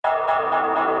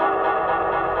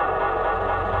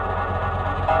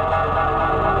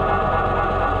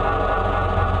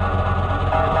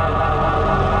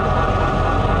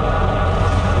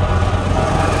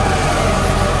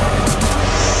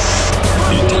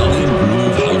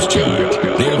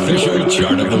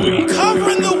Chart of the week.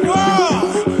 Covering the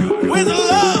world with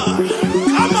love.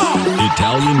 Come on.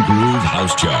 Italian Groove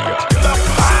House Chart. The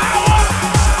power.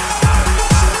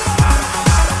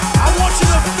 I want you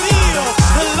to feel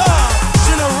the love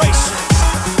generation.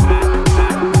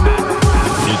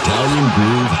 Italian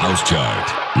Groove House Chart.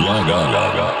 Log on.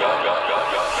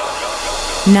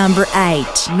 Number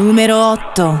 8, numero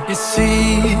 8. You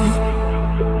see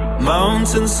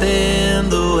mountains in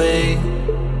the way,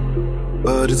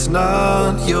 but it's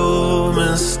not your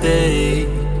mistake.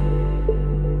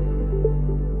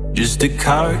 Just a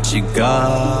card you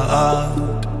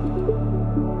got.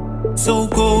 So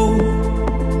go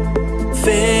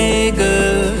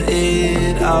figure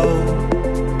it out,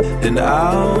 and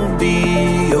I'll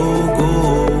be your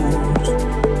ghost.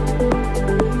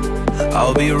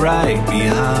 I'll be right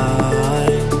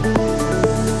behind.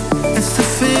 It's the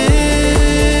fear.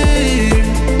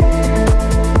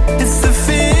 It's the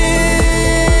fear.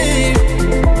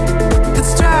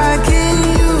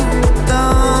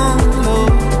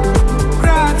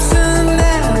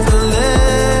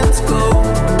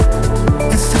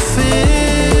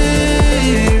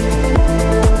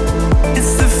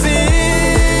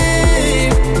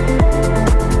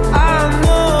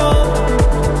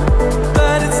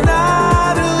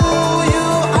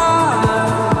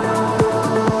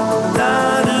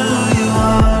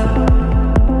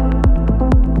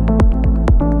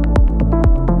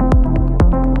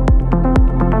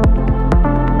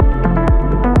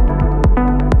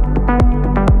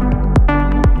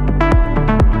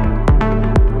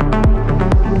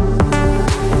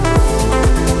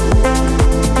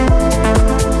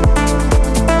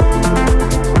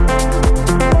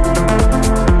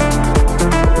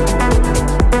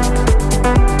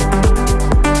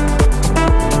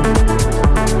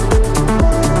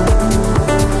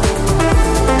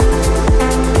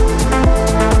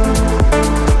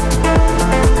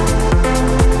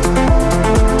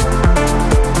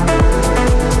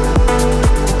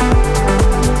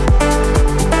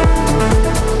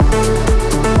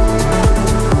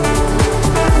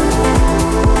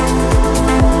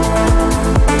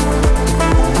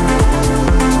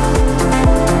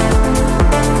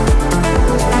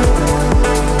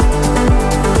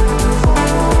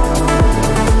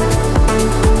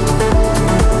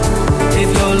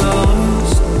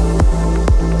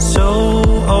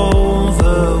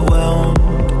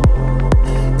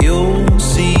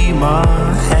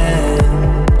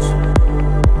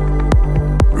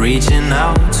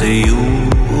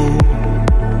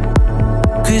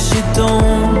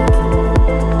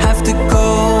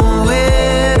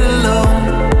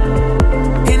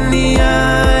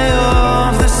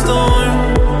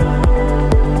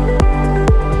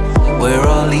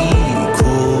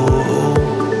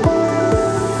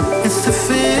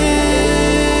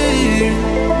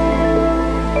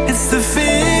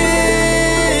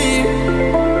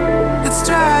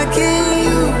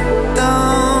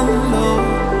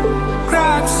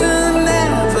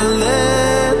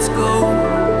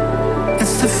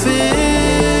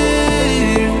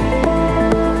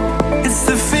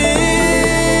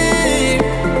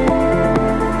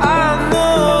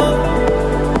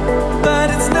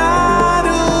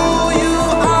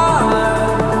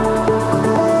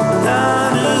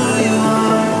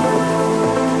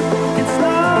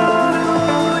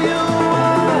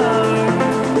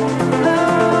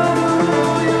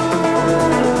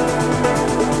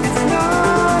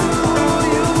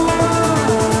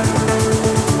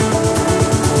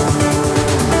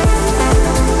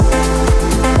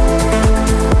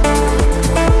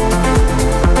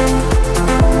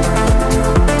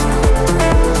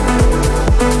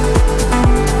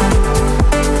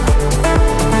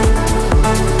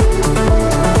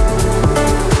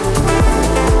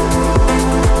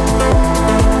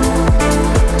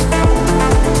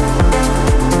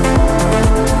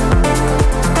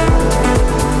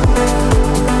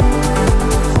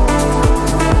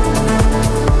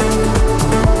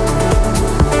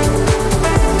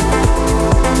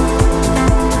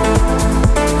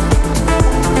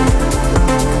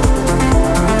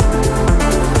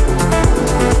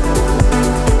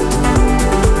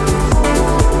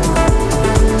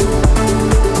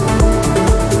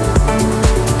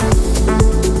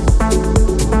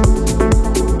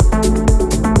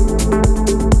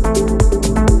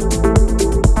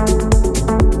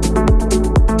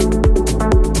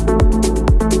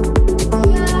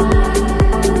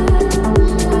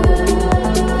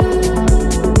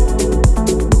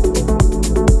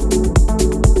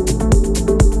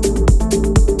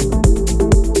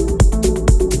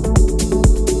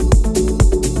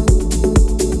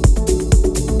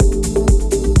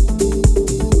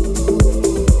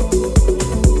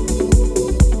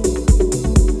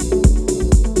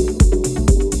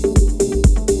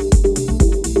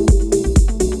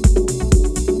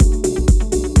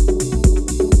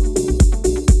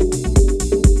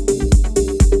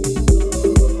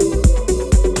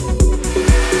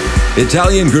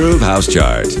 Italian Groove House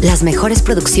Chart. Las mejores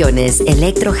producciones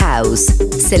Electro House,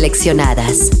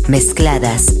 seleccionadas,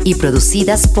 mezcladas y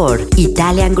producidas por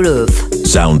Italian Groove.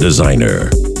 Sound designer,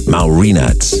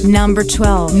 Maurinats. Number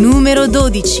 12. Numero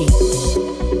 12.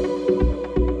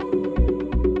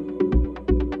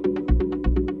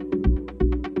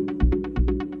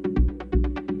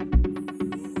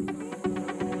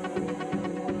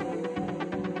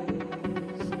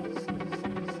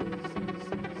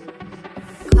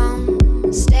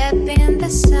 Step in the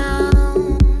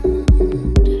sound,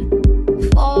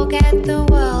 forget the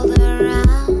world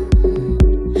around,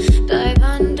 dive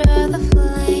under the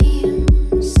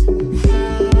flames.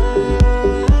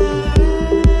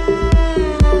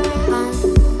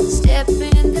 Step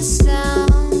in the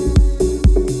sound,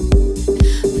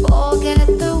 forget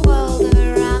the world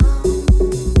around,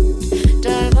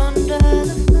 dive under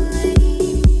the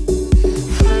flames.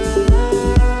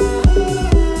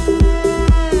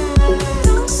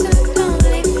 Don't sit down,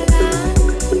 lay flat.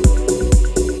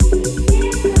 Don't sit down,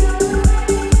 lay flat.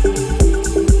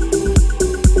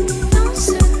 Don't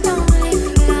sit down, lay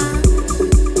flat.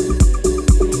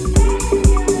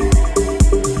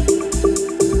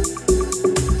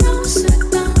 Don't sit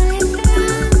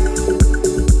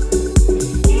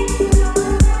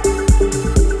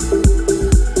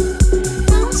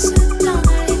down,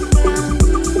 lay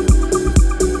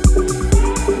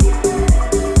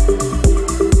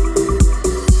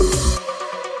flat.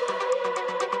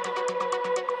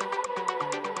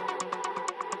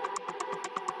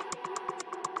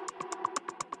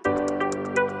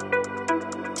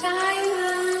 Dive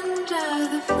under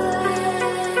the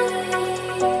flames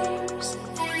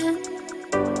and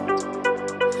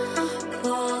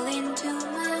fall into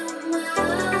my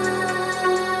mind.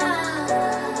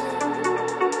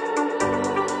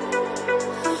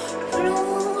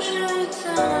 Plonge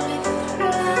dans les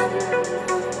flammes,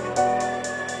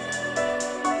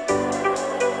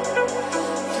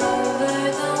 tombe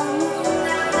dans mon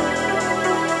âme.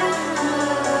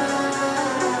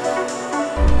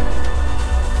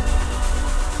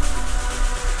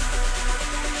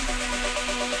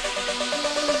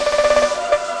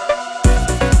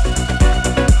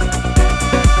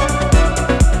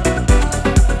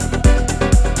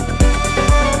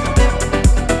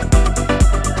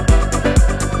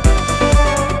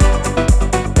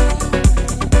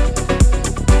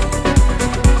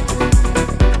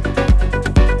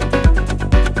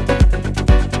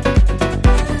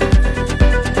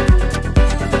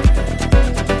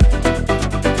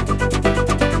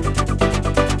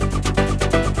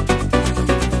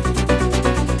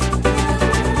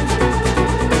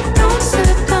 Don't sit down, lay flat. Don't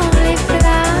sit down, lay flat. Don't sit down, lay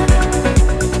flat.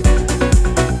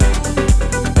 Don't sit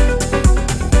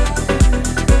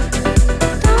down,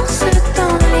 lay flat. Don't sit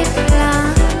down, lay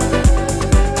flat.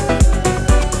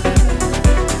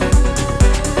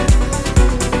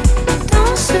 Don't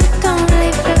sit down, lay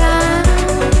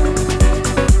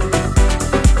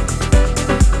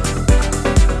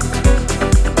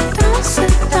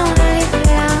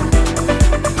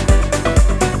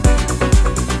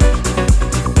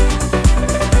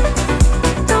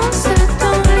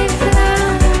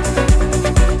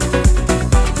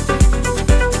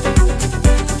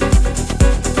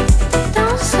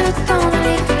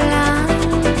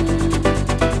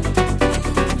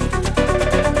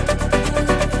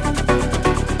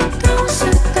Don't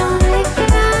sit down, lay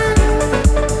flat.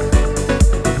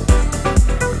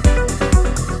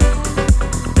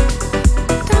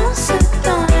 Don't sit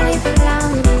down, lay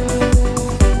flat.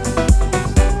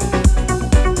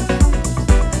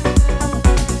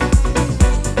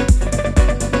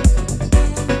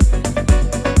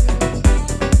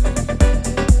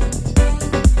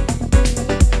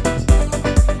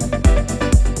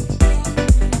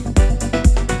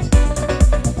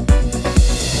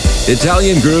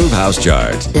 Italian Groove House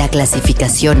Chart. La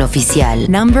clasificación oficial.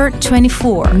 Number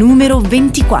 24. Numero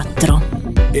 24.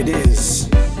 It is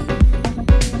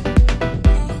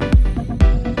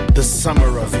the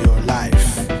summer of your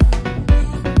life.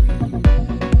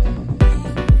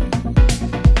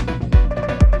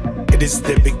 It is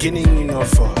the beginning of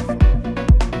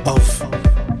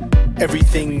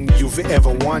everything you've ever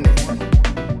wanted.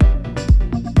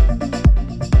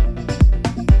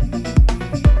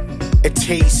 A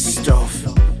taste of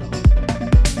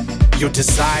your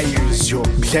desires, your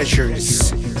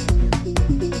pleasures.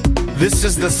 This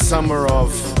is the summer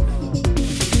of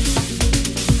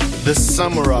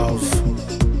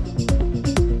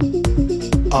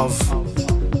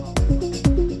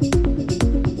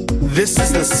this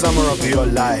is the summer of your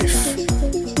life.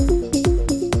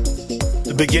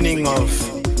 The beginning of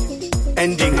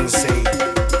endings,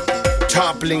 a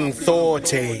toppling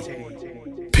thought, a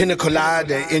Pina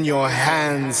colada in your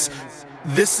hands.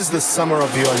 This is the summer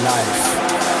of your life.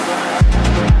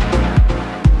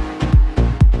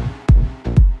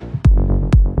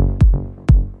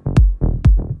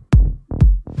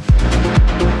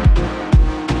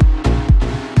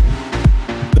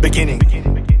 The beginning,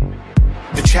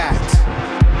 the chat,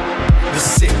 the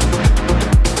sip,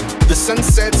 the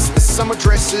sunsets, the summer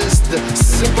dresses, the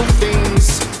simple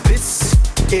things. This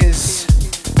is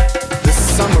the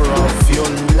summer of your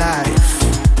life.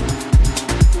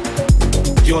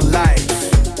 Your life.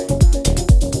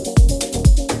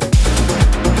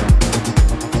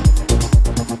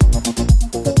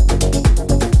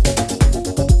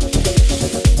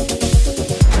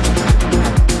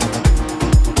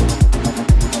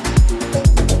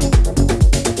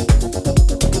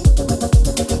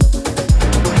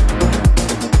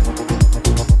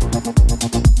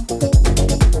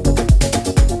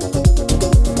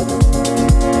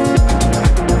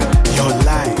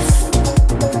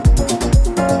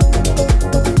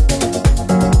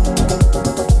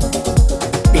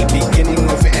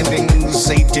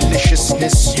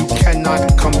 Deliciousness you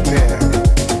cannot compare.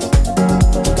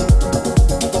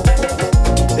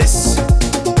 This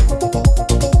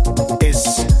is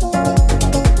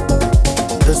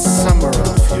the summer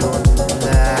of your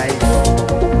life.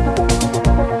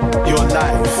 Your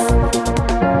life.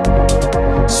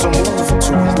 So move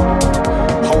to it.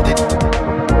 Hold it.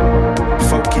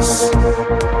 Focus.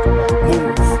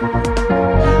 Move.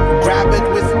 Grab it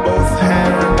with both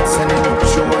hands and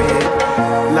enjoy it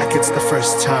like it's the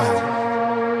first time.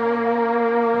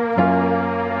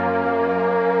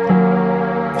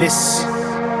 This,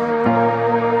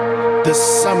 the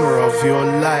summer of your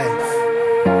life.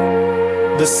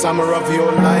 The summer of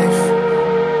your life.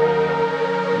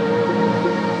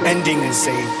 Ending is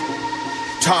a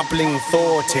toppling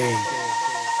thought, a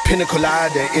pina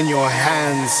colada in your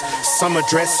hands, summer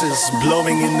dresses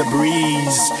blowing in the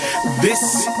breeze. This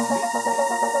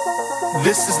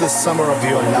is the summer of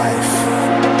your life.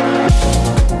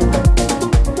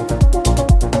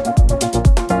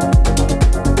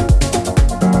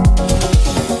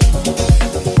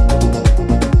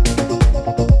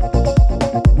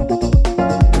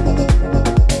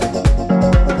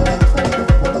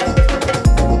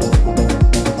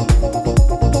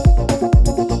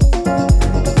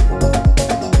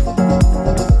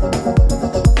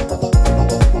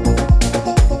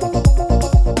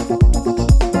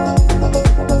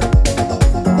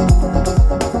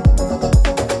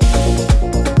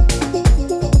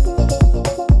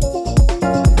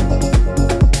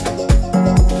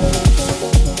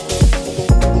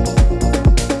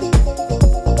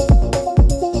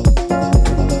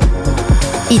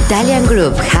 Italian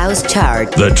Groove House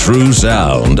Chart. The true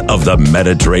sound of the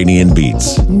Mediterranean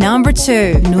beats. Number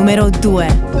 2, numero 2.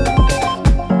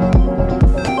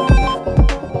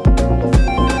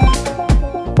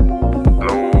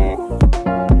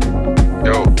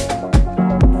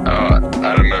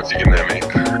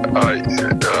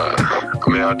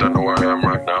 I don't know where I am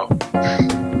right now.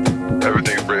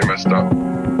 Everything's pretty messed up.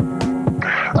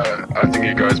 I think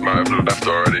you guys might have left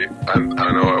already. And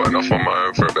I know I went off on my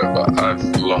own for a bit, but I've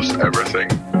lost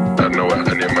everything. I don't know where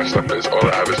any of my stuff is. All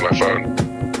I have is my phone.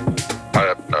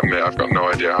 I've got no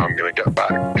idea how I'm going to get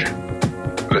back.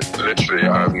 Literally,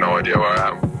 I have no idea where I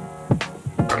am.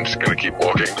 I'm just going to keep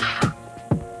walking.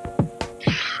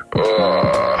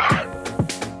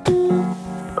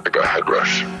 I got a head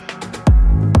rush.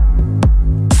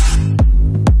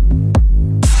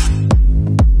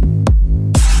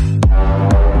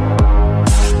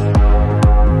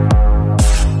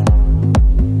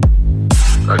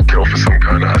 I'd kill for some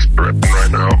kind of aspirin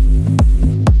right now.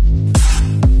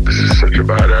 This is such a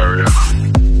bad area.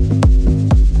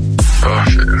 Oh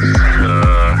shit.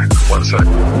 1 sec.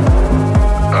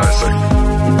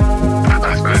 I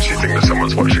literally think that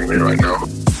someone's watching me right now.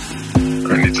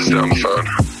 I need to stay on the phone.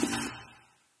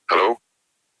 Hello?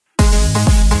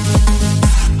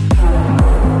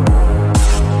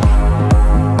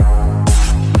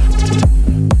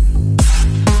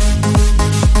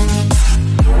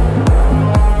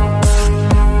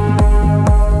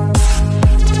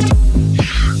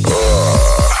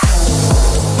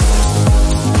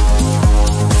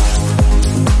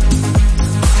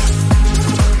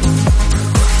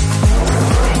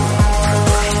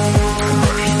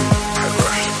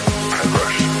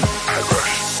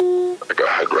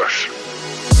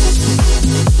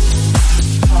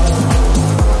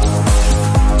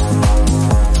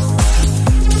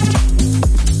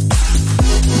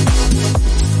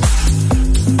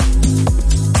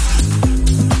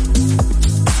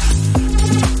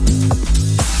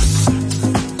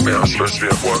 I was supposed to be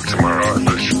at work tomorrow,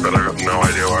 but I got no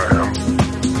idea where I am.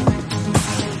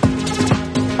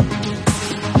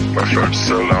 My phone's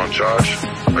so low on charge.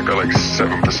 I got like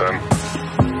 7%.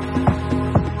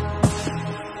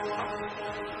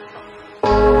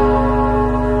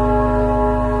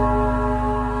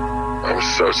 I'm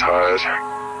so tired.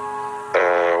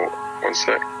 One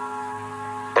sec.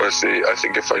 Honestly, I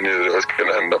think if I knew that it was going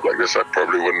to end up like this, I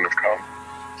probably wouldn't have come.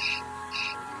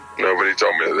 Nobody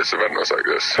told me that this event was like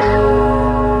this.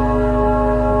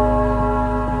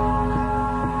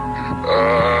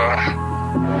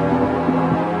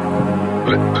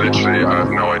 Literally, I have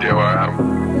no idea where I am.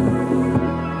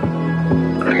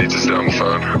 I need to stay on the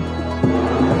phone.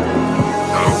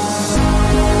 Hello?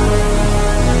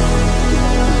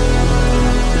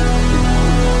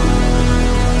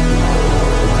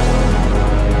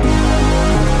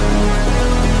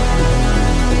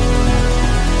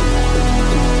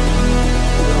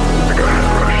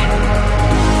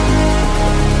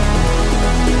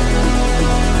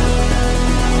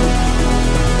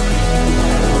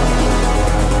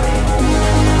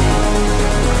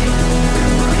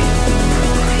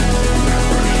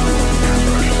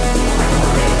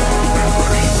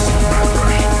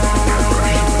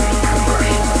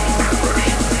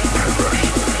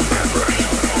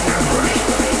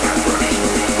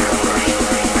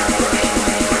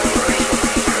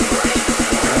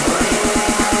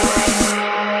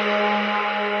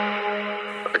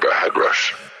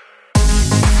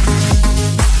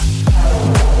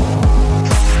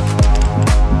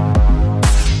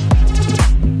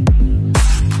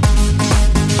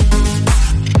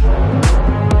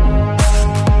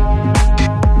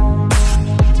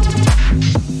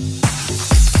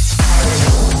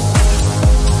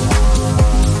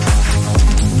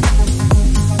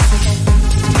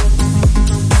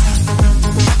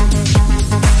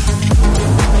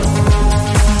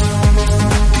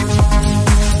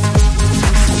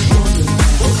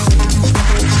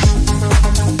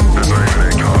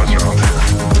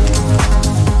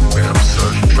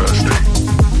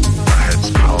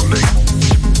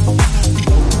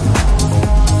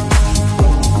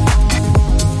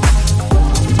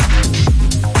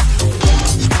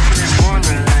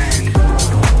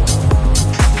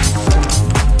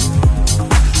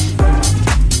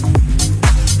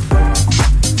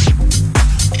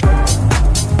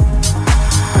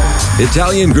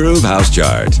 Italian Groove House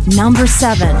Chart. Number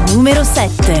 7, numero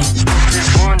 7.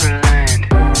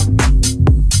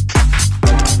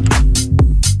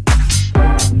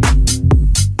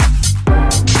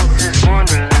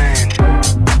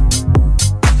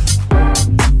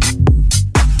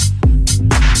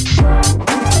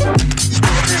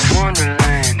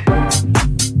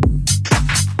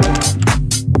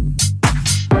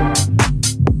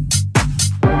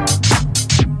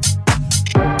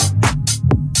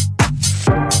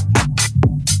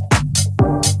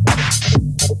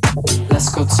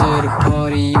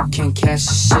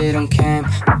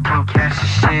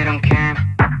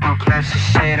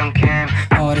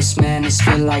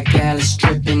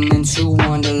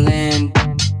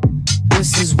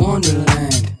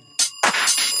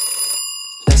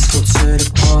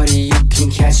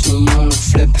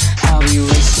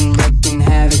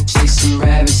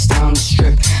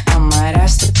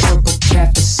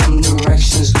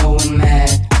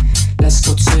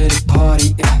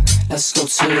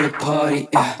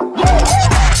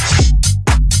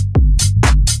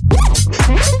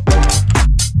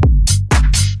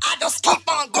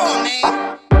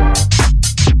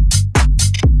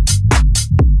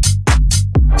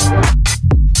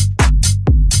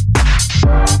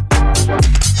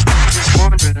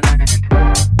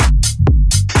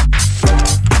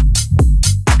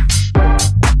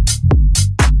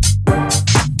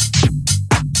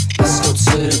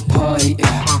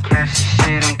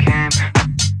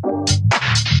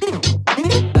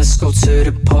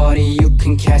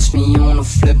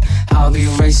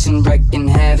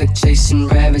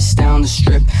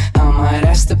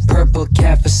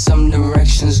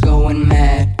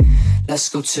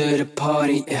 To the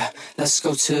party, yeah. Let's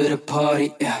go to the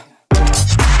party, yeah.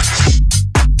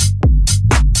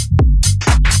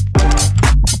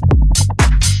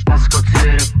 Let's go to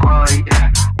the party,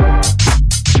 yeah.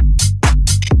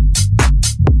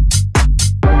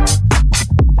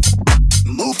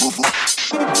 Move, move, move.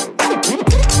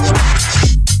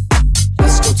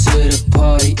 Let's go to the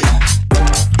party, yeah.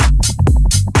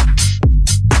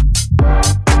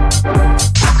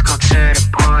 Let's go to the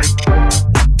party.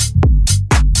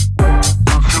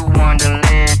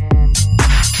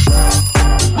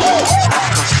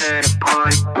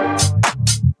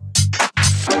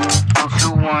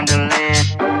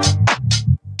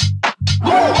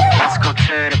 Let's go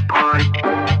to the party.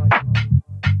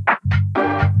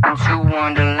 Into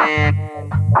Wonderland.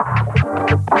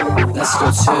 Let's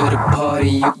go to the party,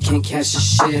 you can't catch the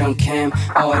shit on cam.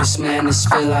 All this madness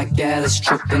feel like Alice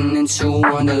tripping into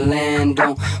Wonderland.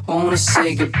 Don't wanna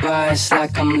say goodbye, it's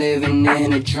like I'm living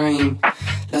in a dream.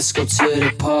 Let's go to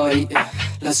the party,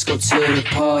 let's go to the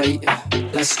party,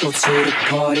 let's go to the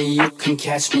party. You can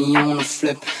catch me on a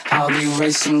flip. I'll be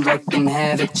racing, wrecking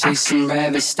havoc, chasing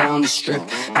rabbits down the strip.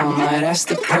 I might ask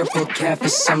the purple cap in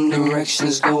some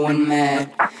directions, going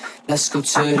mad. Let's go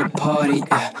to the party,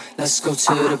 let's go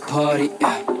to the party,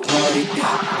 party, party,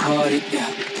 party,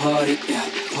 party,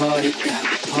 party,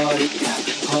 party,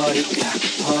 party,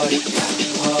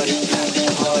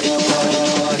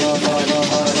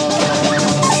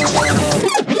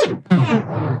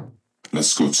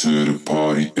 Let's go to the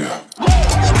party, yeah.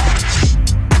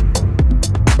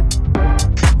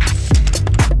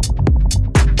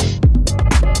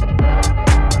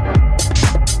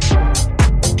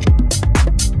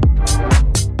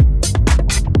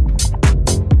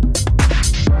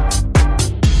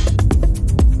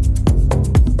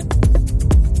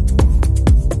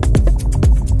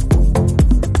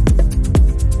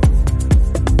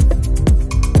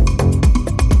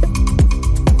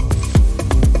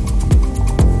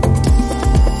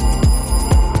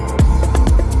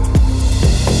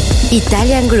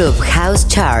 Italian Groove House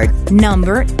Chart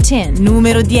Number 10,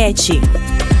 numero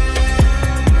 10.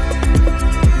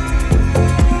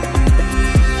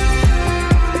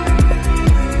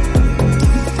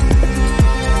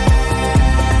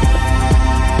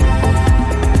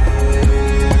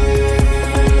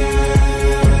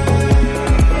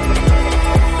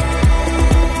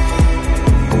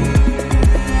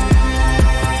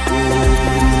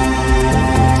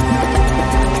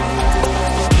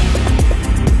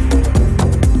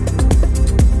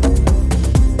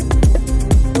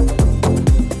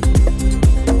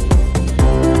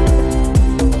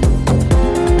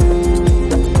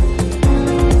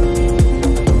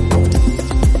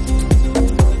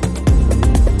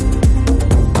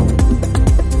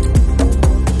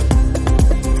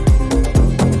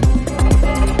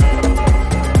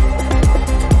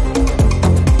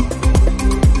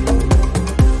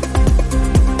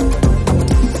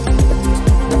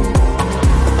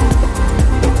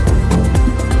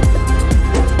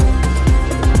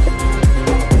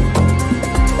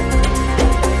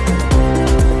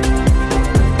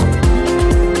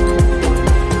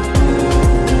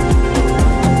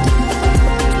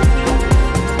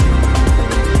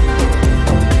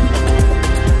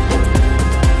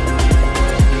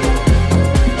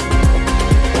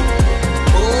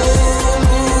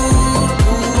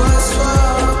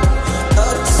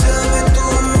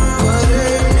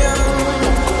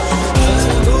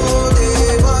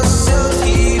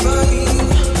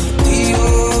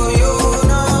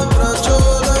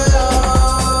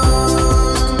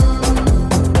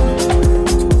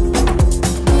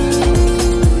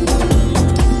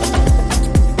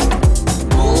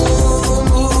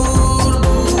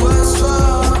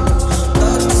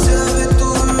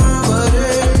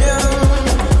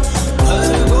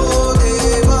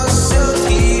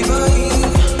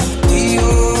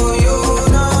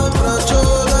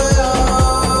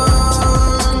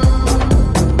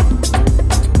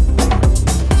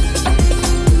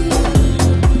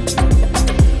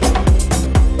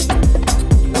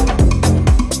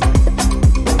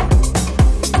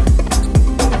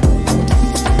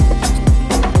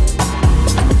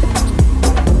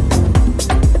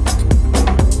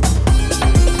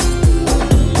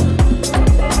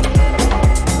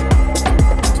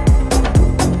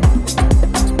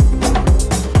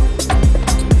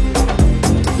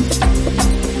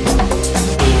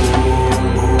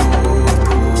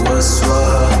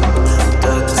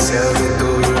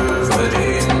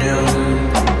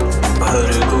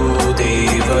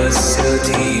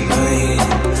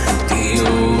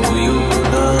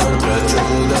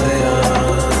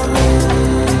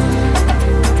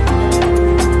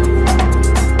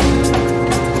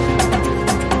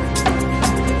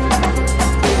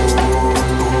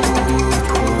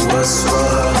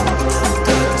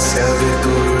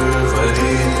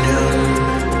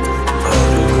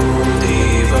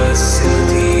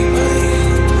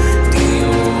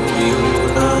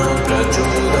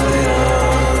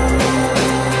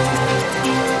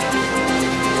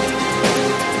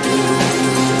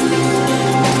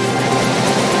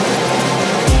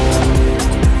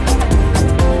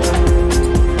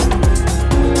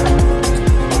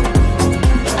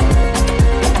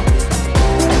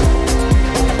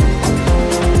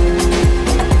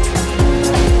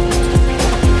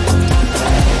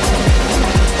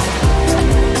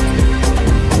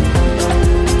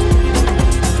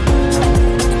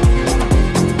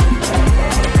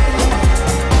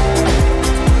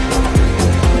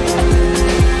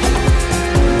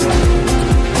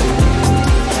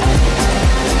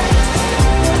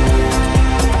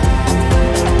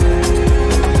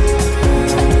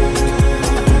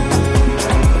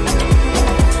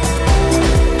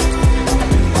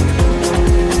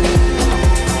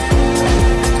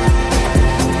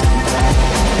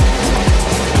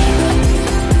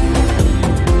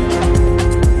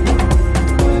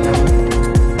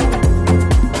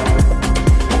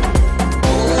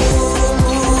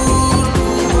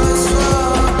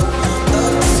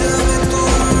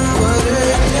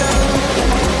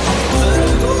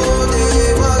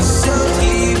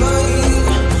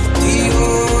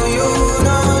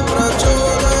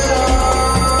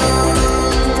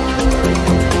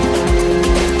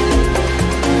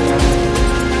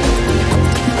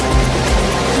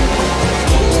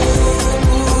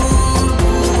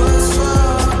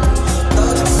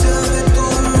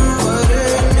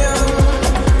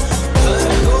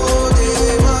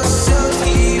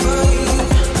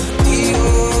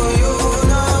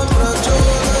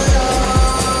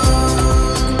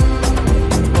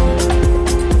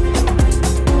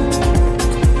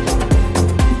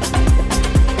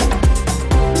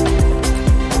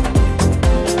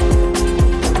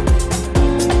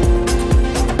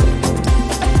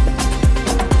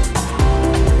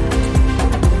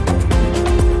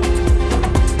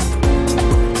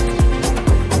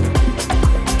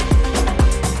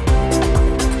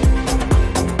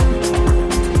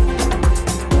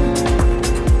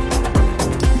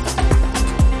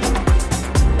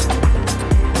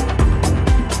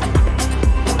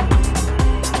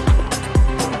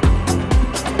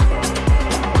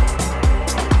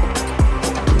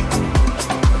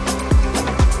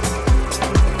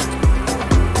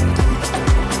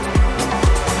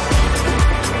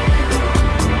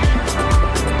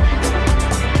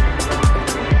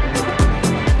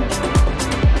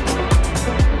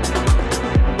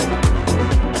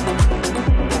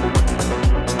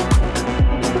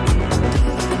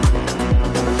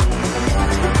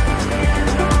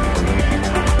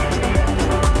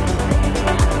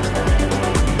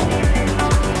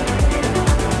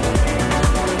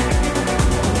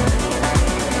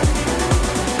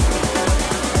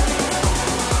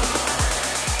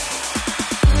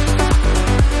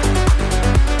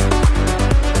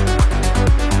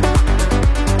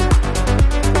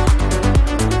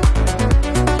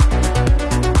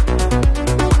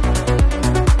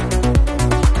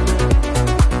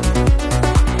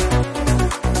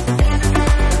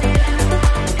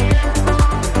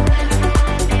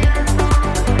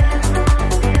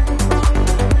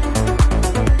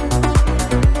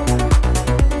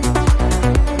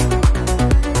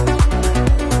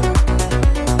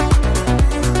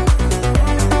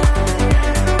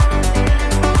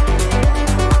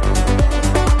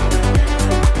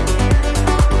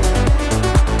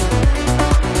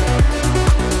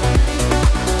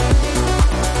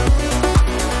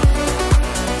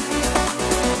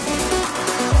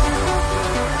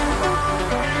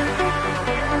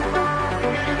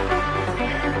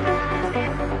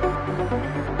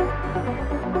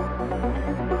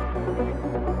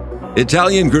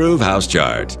 Italian Groove House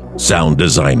Chart. Sound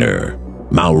designer,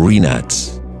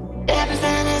 Maurinats.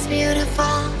 Everything is beautiful.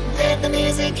 Let the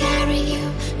music carry you.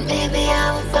 Maybe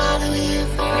I will follow you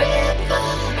forever,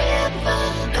 forever.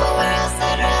 Nowhere else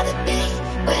I'd rather be.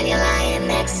 When you're lying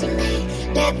next to me,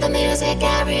 let the music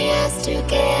carry us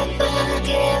together,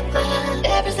 together.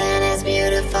 Everything is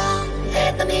beautiful.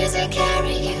 Let the music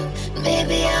carry you.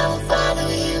 Maybe I will follow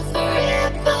you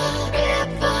forever,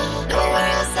 forever. Nowhere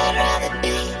else I'd rather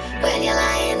be. When you're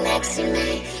lying next to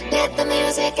me, let the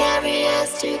music carry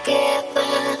us together,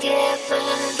 together,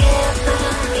 together,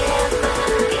 together.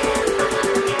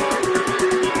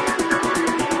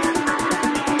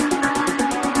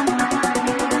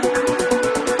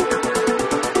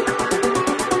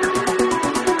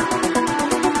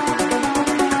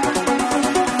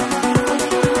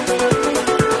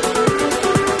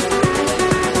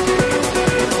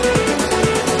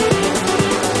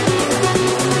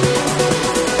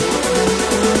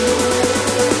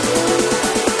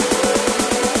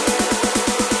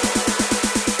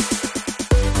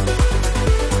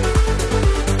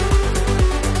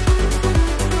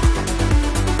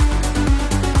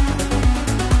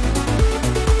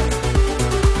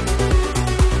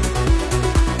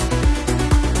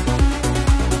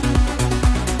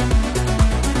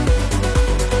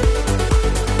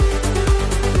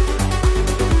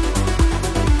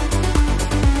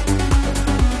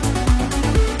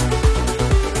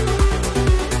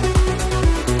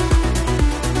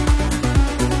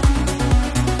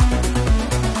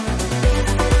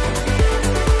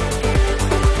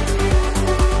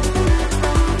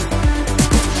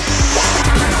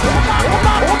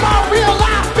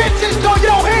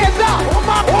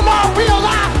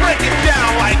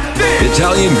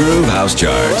 Italian Groove House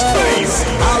Chart.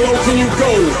 How low can you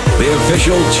go? The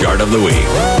official chart of the week.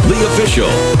 The official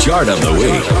chart of the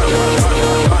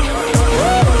week.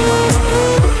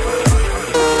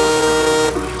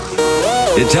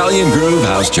 Italian Groove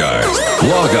House Chart.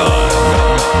 Log on.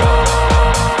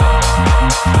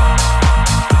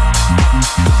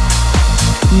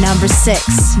 Number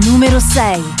 6, numero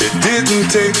 6. It didn't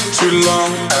take too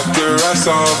long after I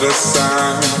saw the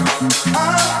sign.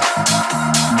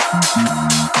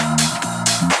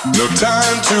 No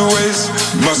time to waste,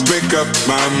 must make up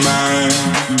my mind.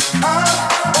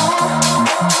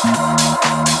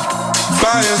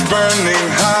 Fires burning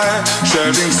high,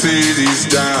 shutting cities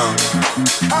down.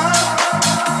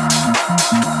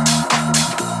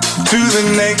 To the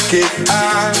naked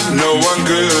eye, no one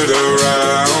good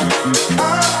around.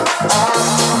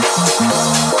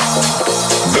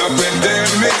 The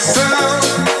pandemic sound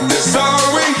is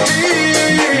all we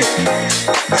hear.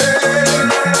 Hey.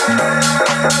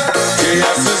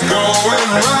 Chaos is going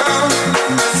round,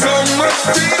 so much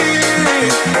fear.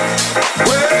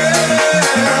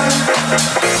 Well,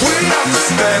 we have to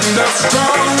stand up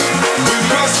strong. We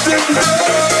must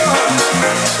endure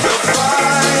the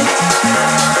fight.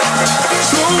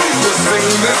 So we will sing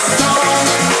this song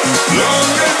long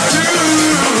into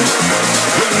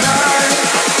the night.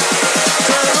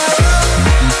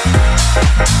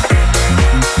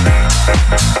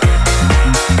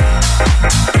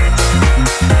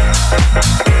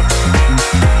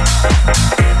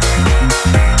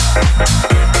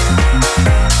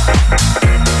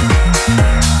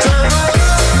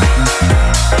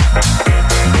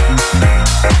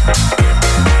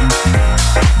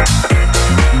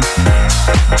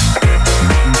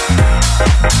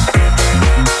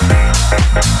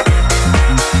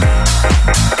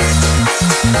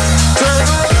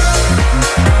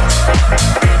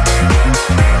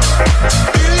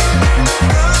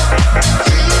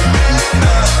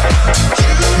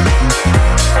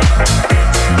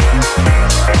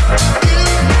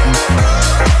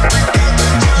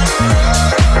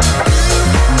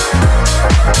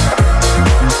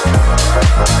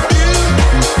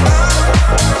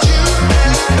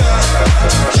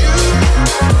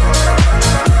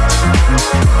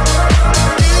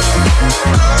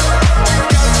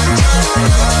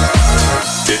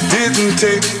 Turn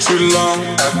take too long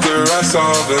after I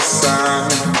saw the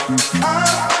sign.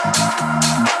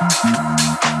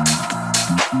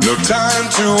 No time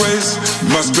to waste,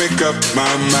 must make up my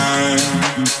mind.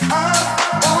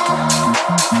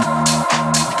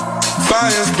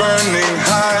 Fires burning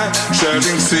high,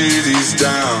 shutting cities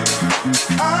down.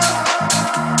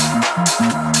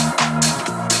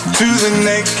 To the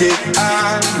naked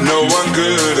eye, no one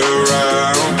good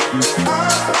around.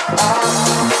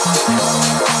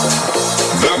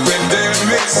 The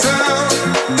pandemic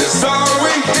sound is all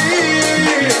we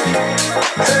hear.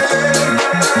 Hey.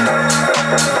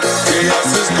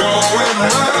 Chaos is going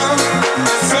round,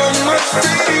 so much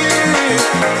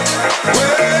fear.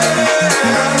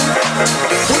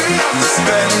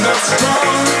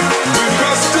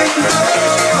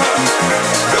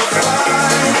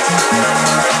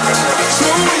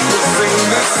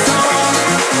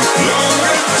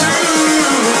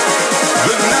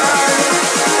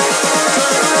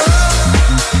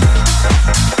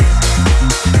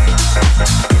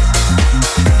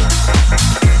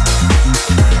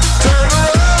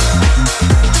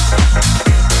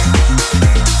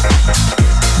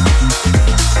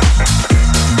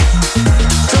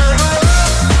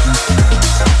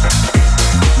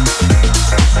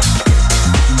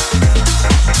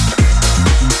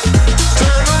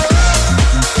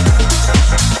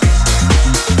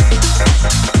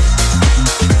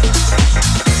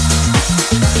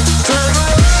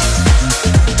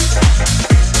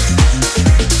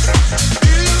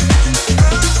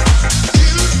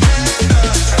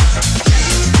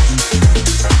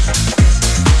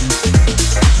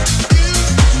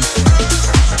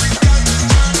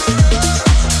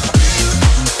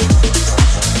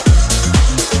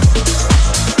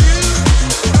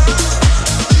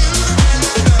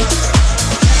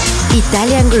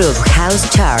 Italian Groove House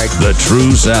Chart. The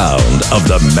true sound of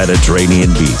the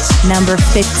Mediterranean beats. Number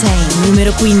 15,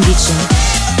 numero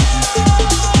 15.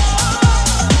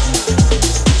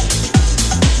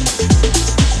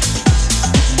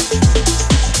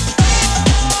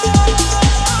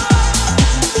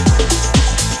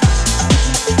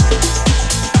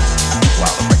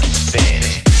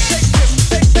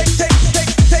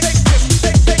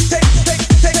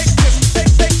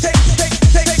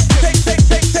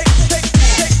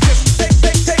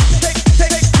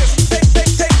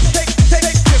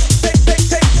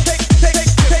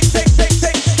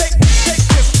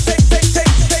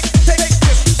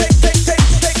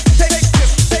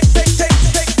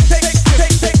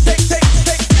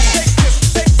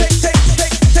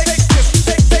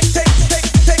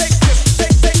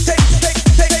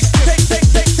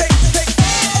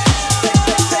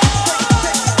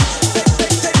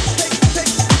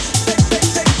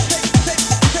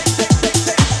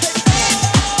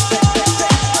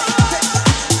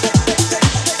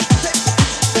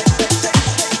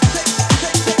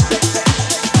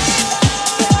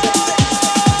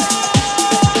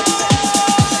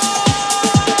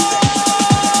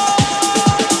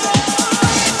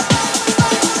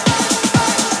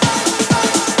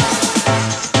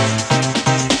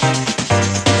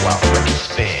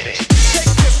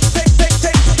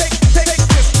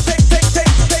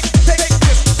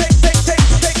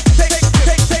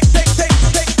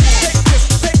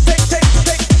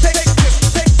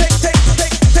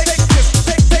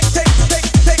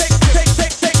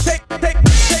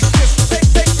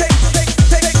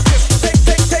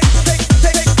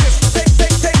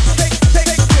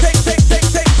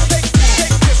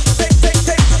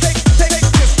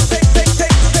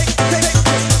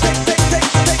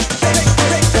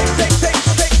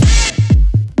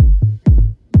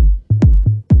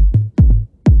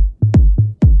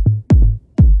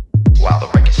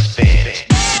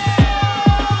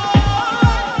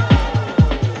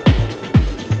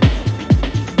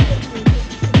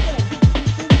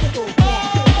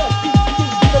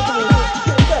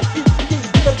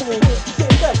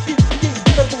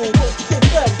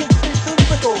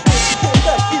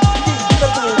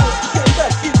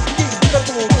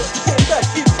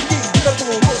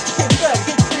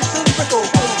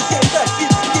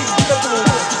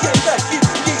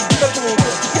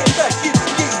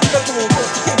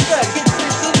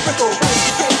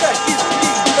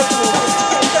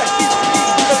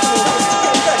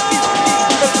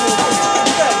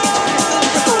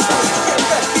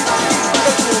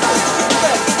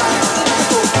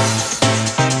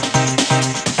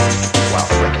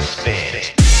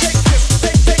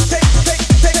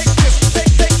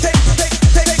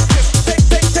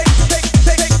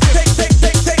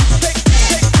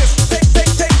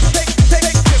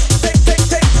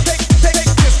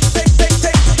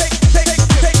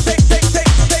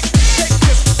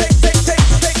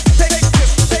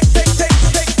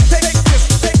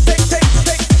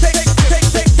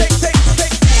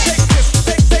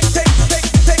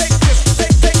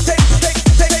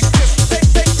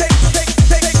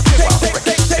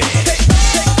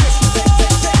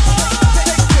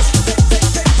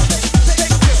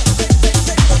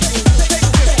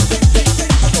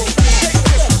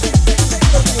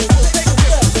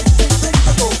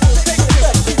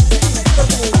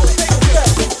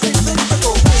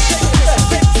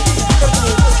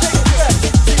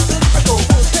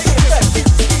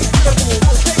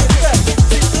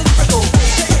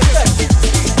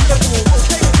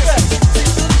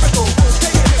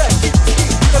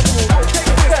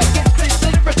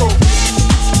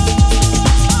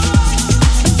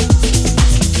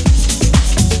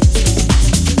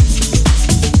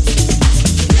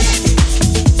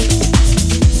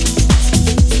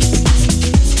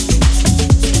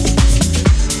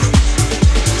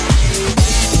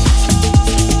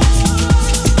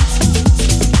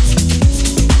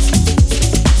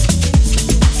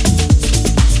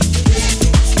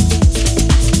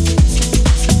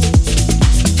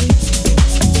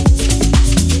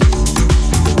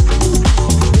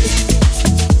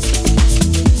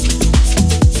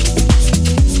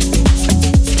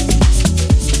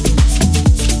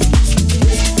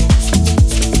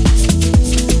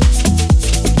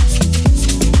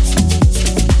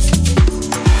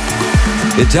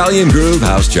 Italian Groove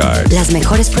House Chart. Las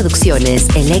mejores producciones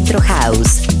Electro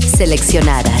House,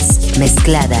 seleccionadas,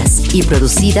 mezcladas y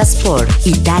producidas por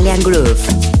Italian Groove.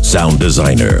 Sound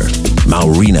designer,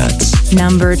 Maurinats.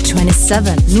 Number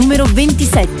 27, numero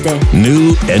 27.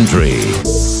 New entry.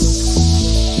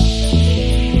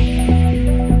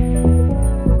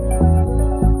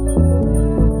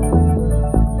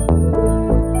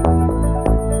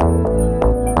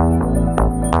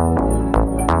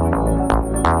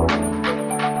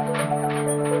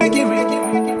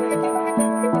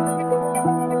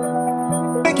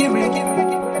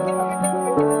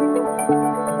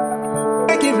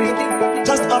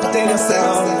 update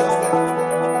yourself.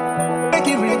 Make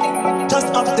it real, just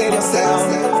update yourself.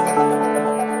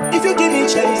 If you give me a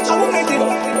chance, I will make it.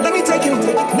 Let me take you,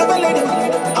 never let you.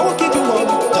 I will keep you warm.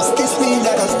 Just kiss me,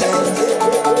 let us dance,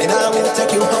 and I will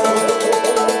take you home.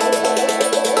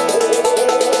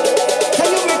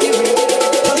 Can you make it real?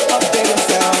 Just update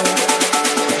yourself.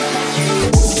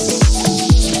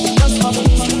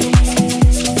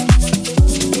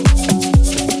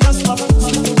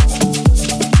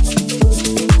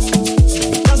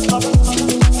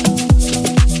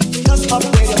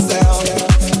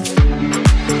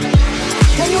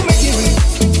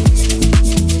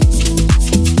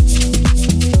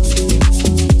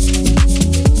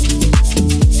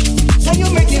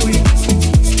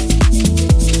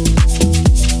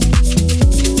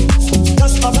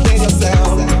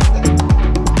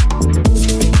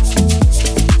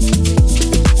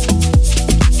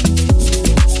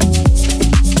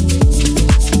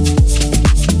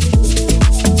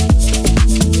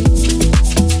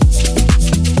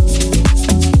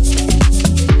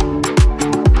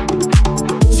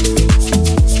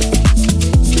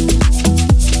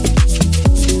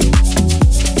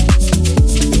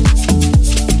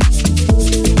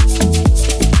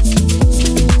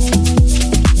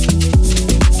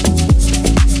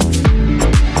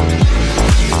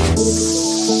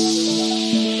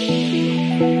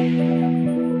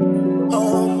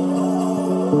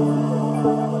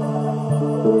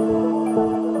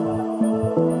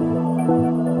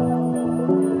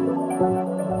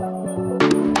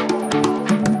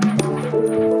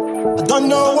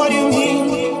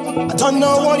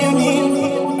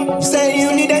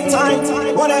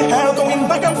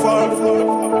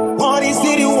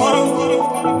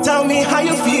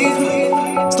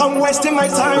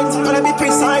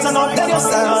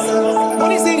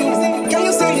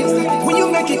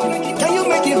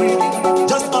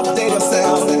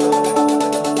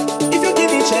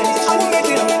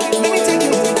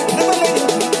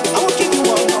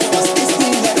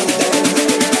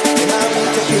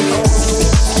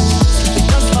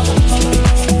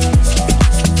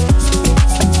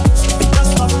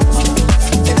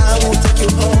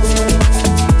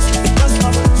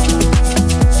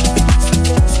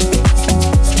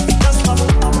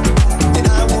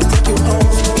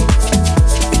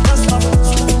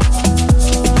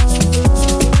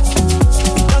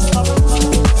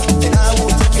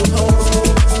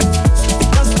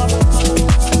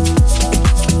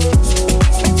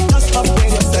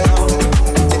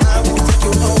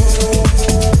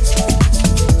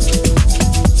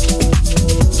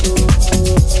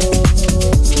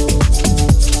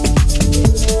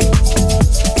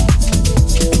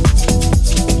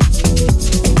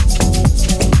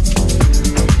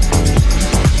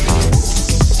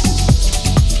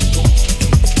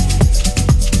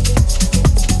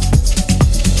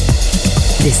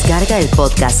 Descarga el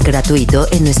podcast gratuito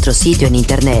en nuestro sitio en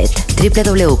internet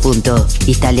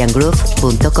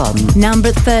www.italiangroove.com.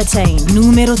 Number 13,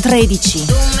 numero 13.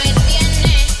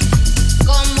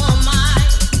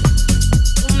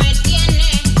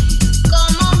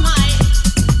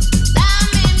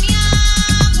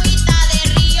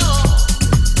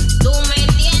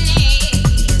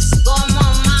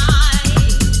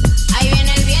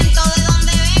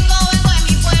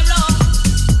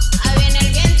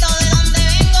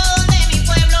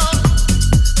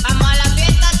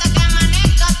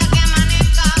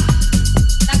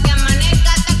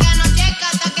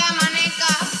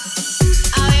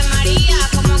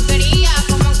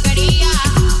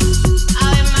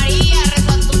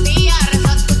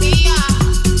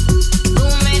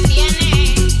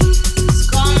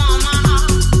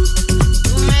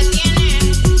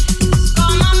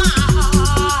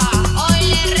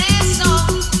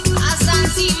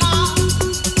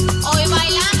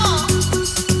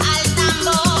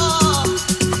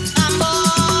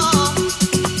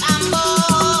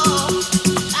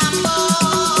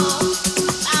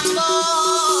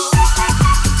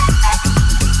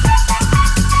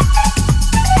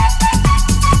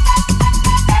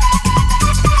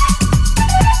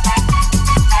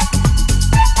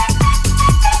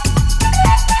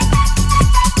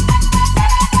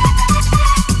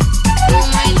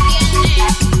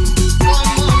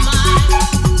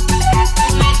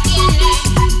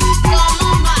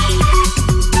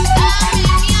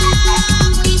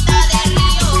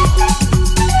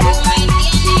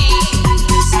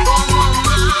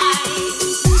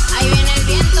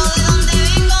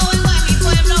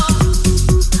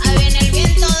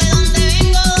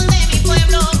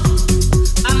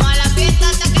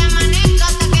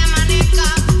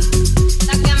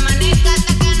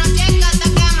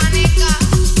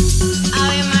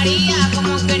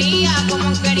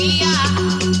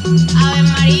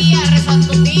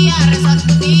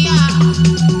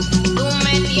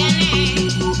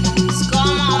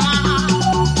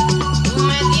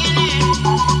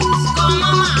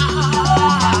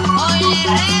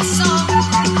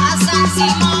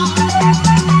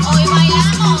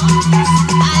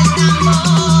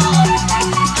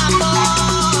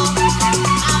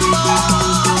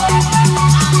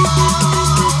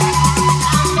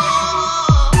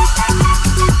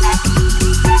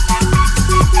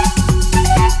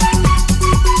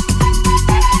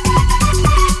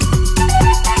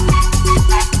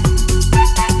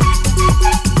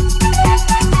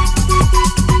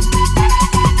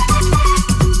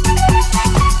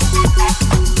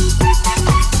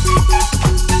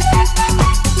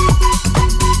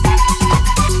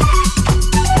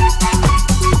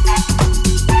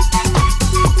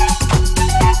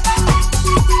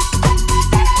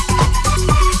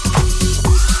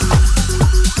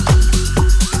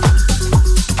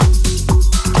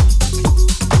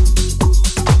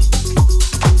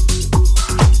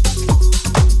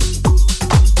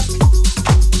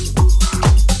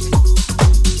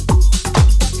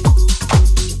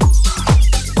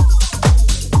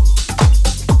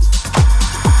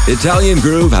 Italian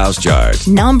Groove House Chart.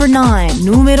 Number 9,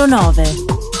 numero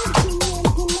 9.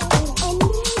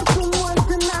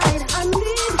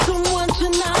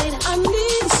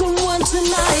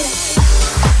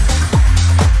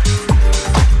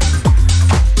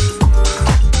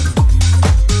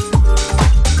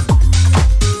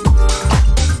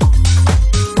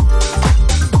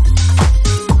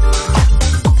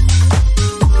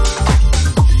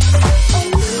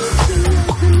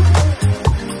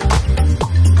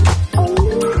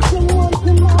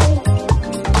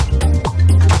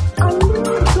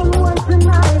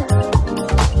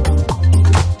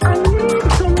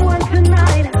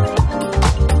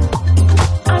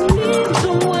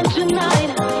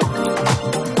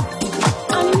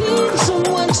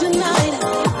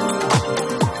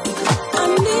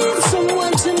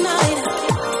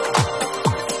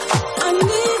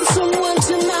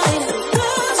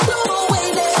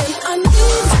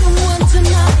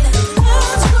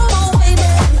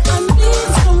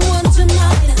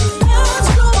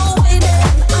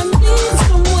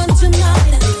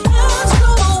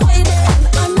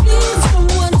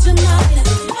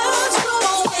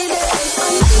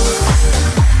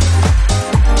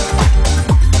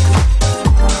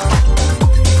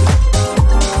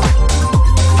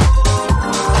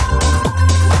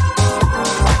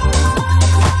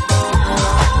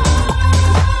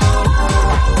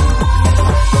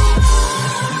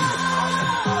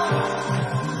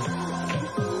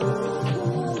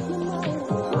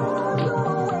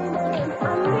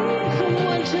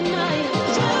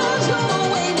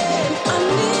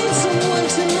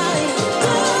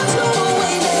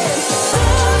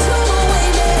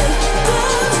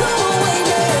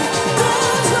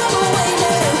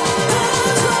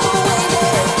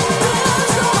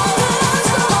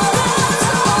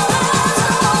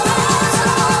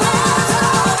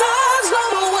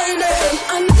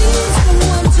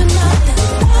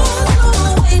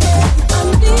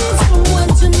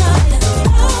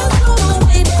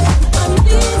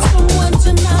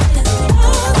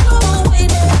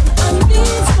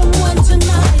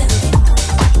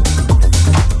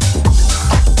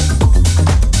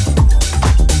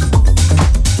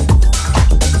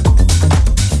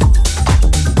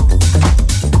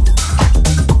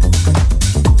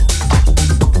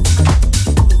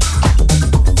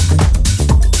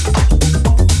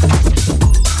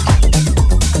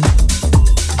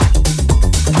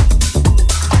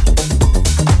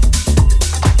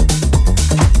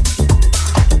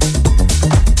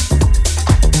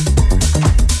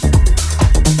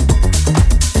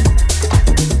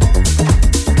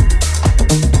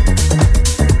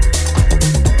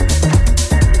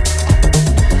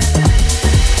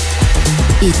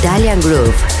 Italian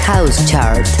Groove House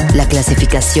Chart, la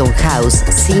clasificación house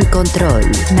sin control.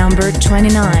 Number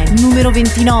 29, numero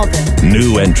 29.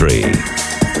 New entry.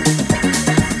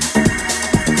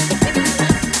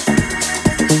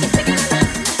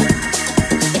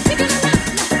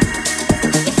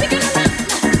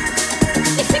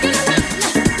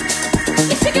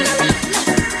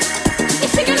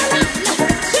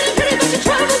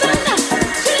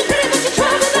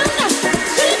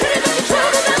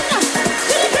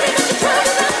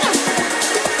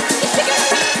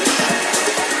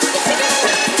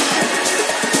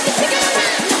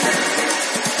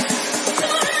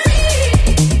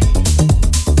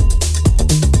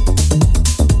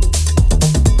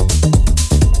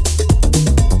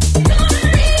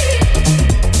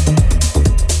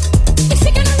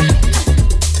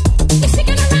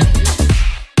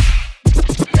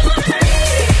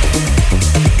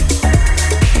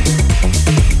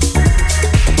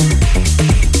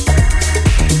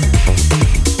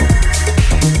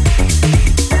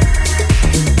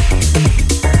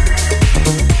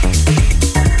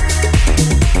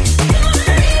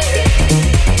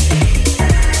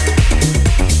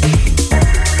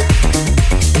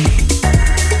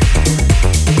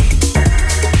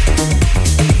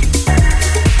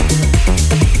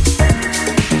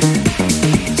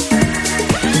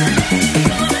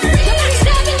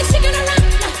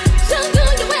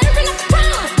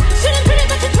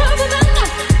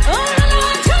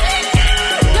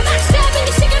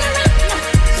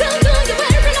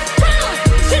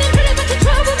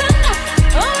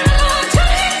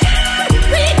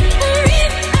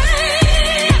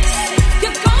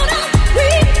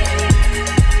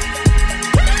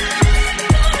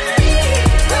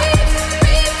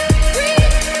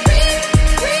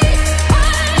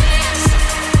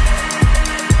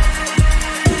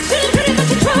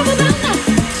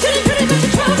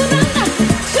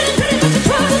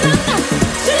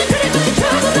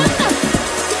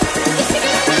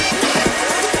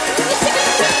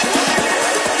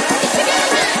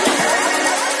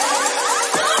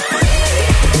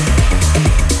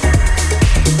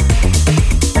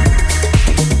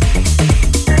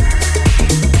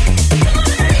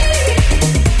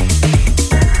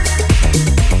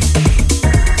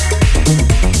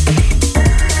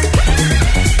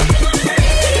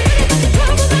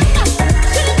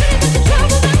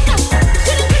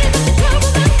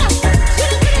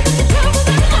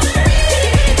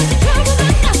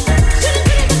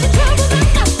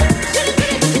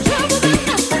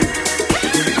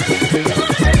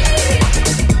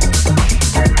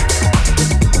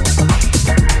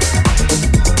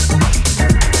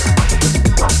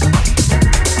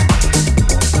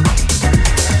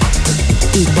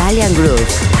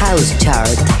 House Chart.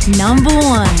 Number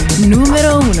 1,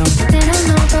 numero 1.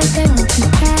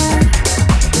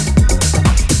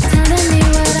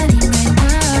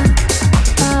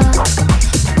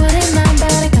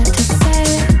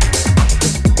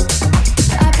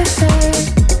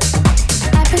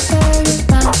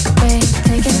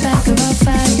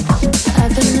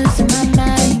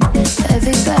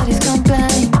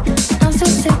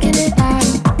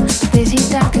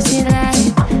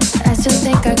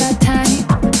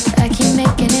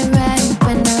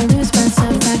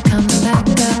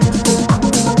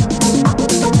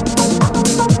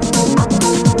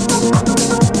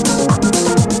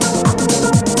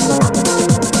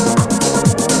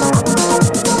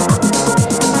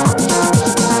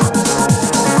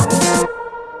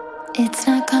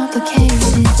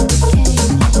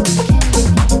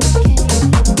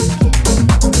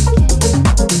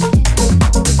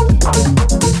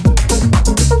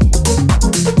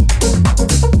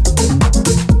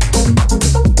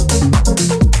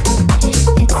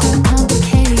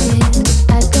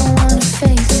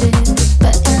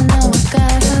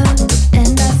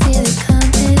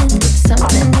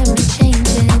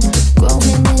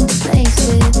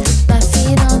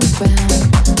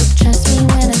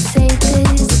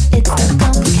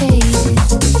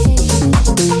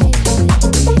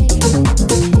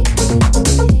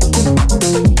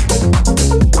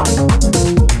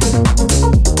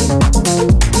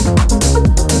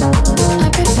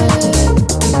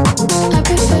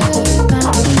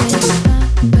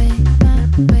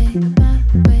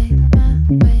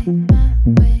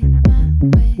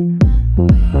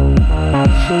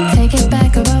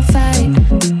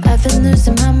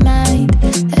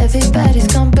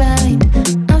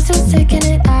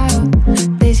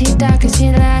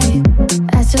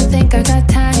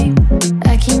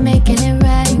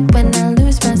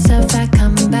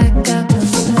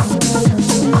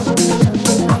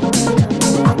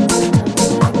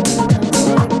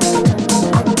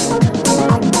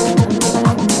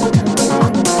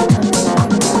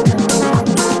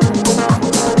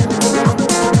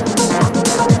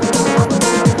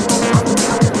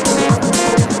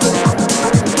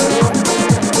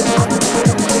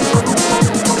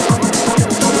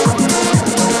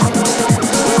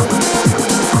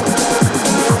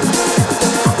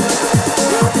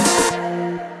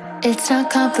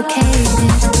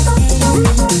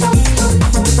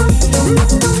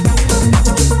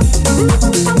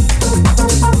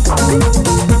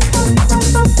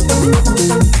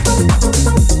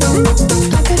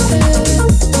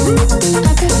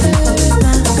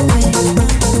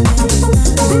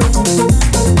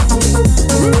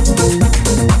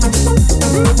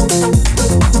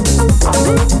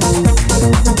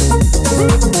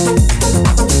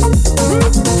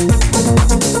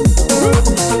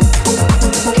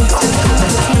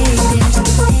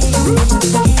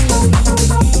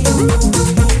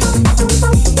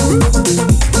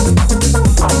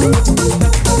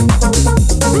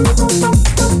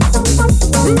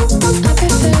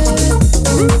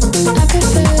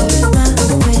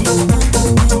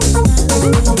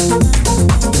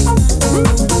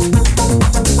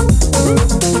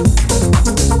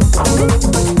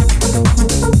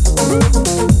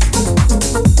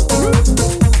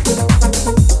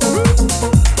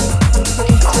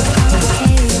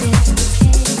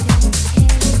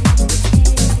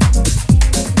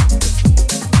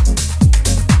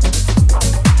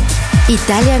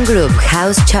 Italian Group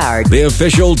House Chart. The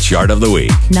official chart of the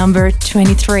week. Number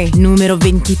 23, numero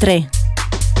 23.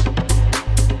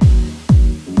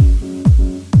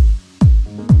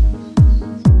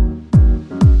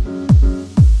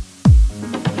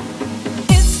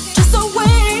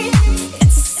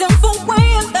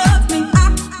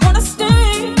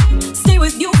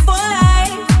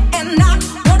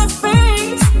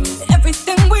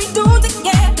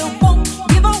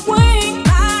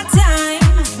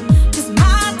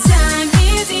 Time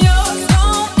is yours,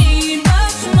 don't need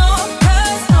much more,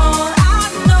 'cause all I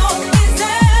know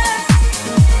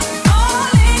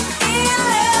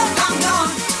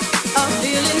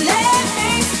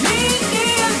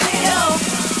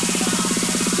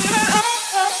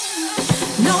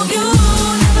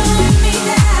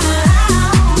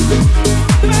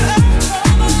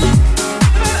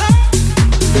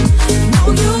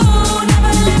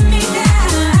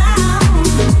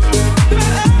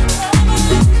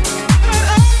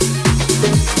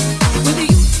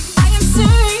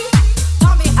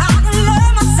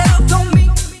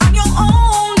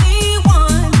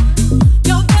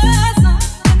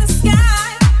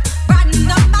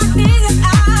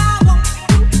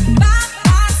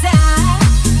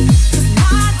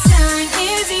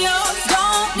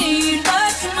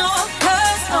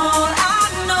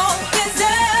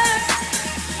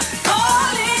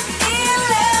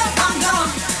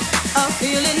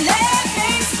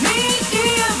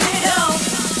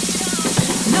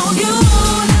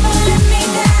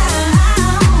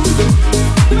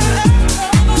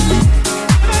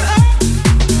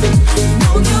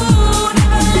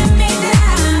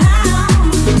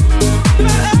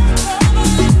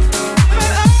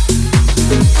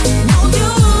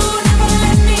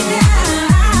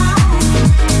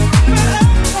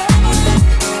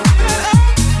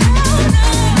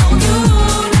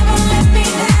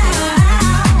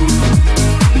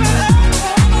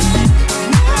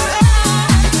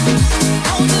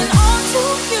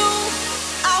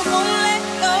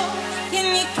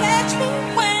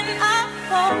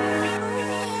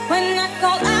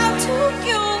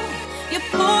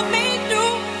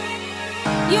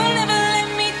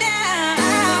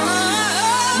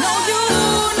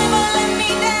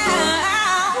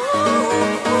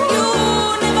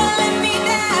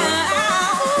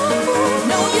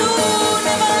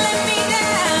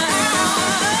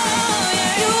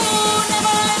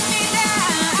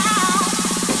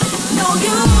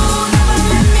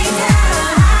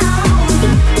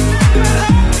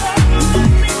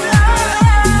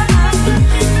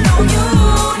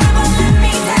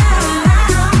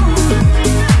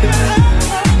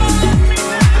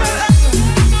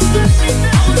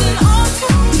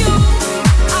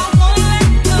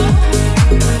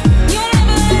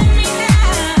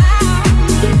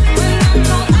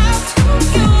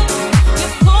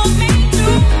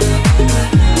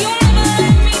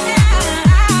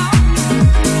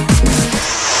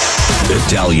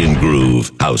Italian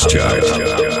Groove House Chart.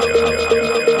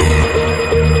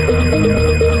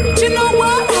 You know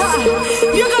what?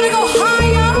 You're gonna go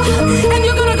higher, and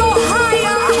you're gonna go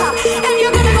higher, and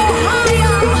you're gonna go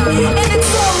higher, and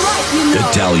it's alright, you know.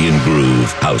 Italian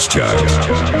Groove House Chart.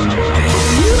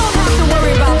 You don't have to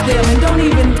worry about them, and don't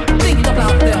even think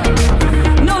about them.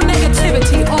 No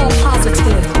negativity, all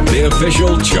positive. The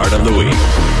official chart of the week.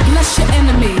 Bless your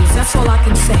enemies, that's all I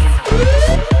can say.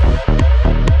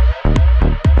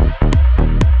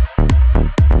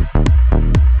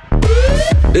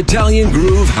 Italian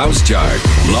Groove House Chart.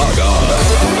 Log on.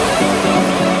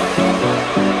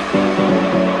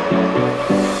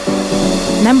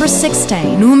 Number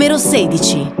 16, numero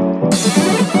 16.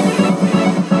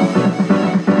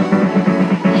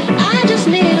 I just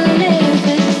need a little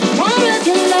bit more of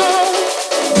your love.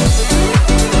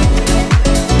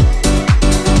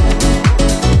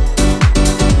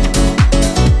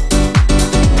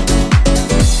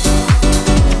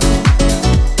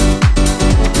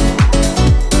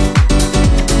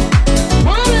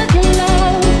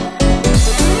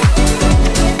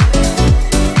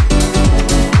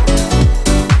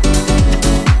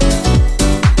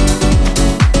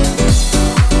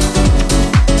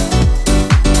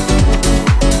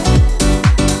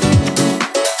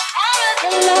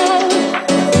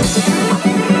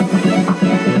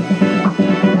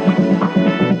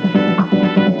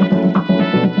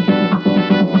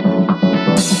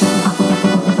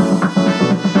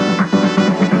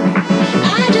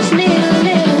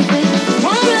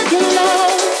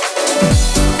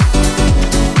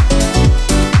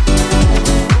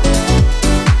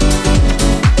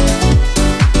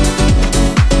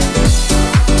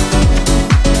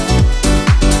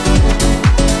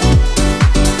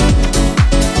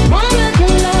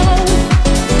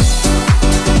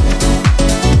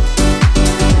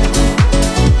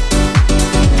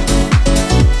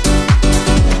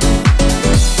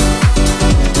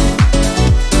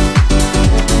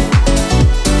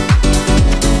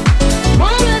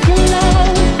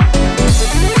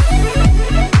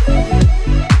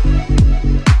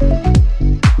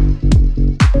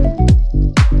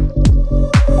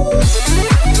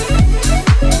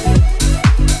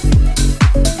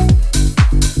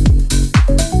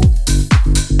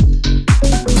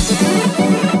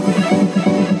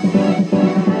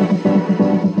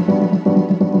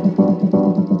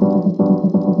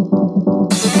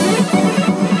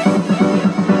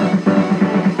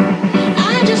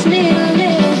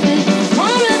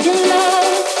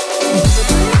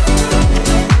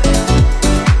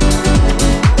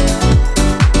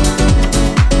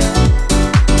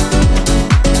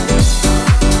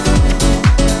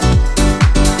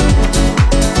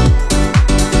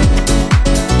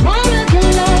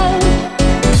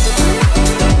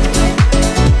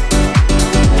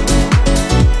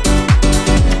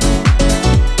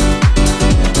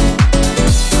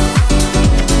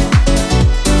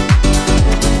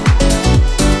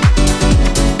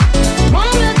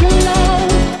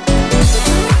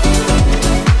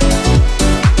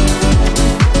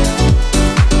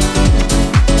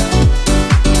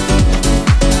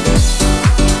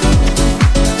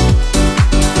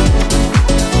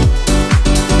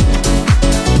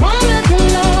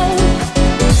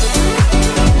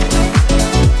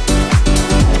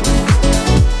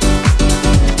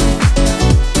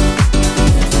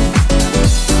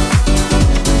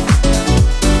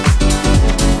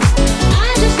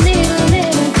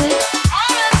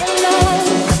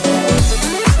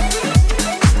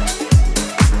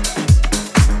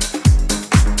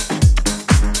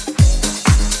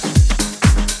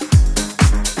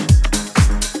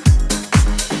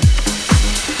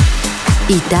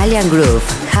 Italian Groove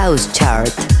House Chart,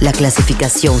 la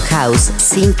clasificación house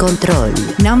sin control.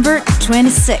 Number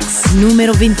 26,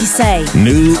 numero 26.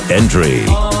 New entry.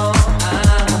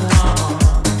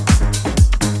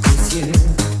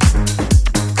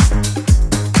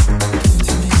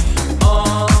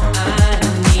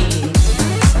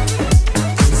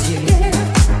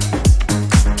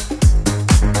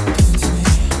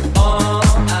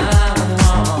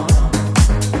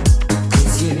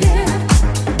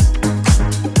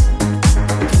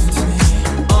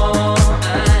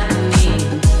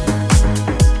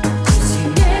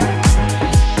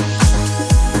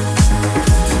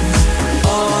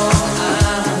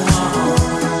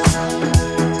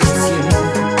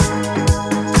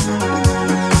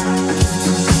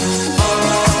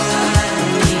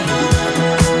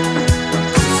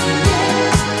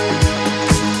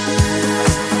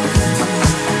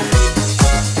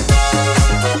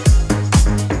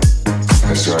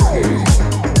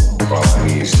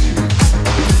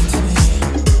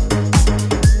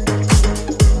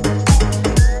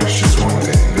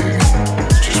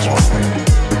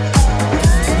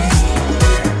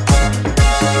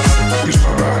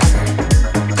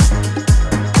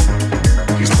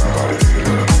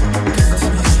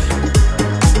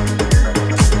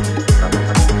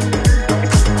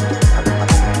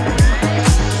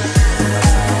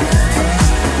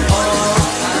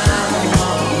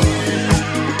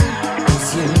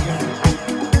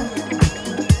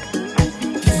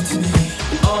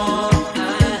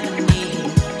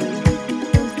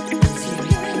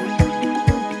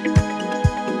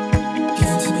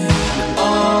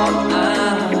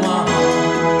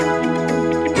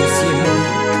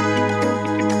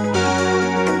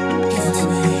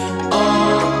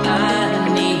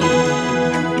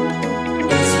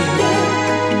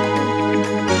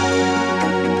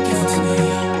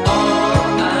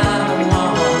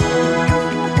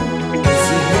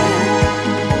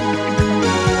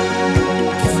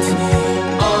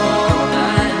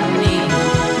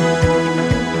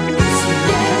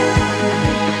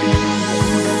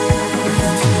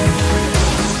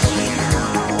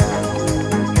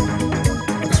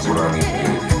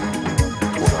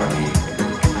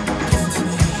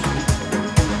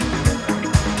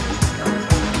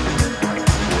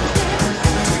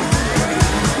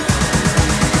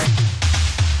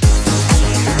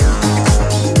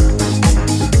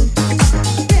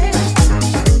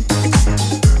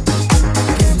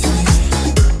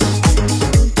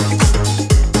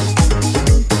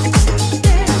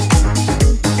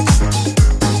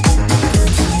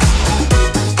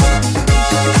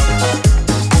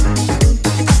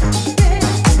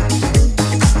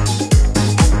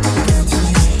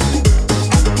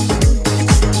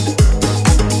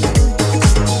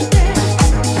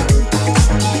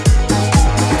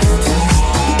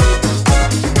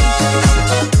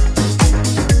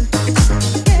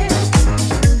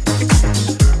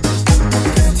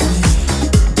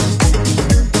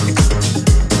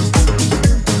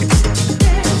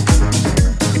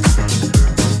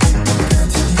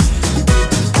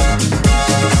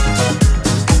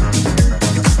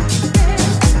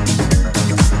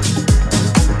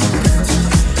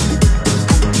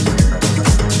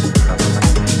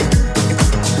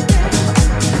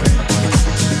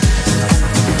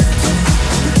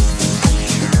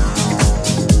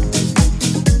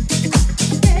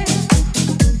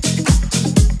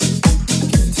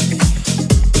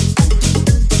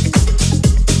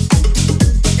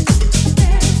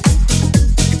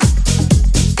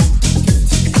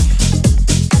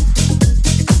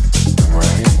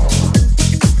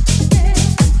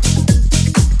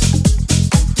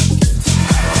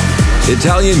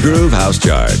 Italian Groove House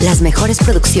Chart. Las mejores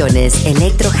producciones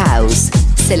Electro House,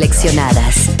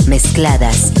 seleccionadas,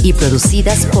 mezcladas y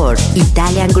producidas por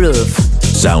Italian Groove.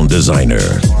 Sound designer,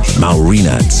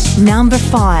 Maurinats. Number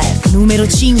 5, numero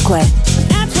 5.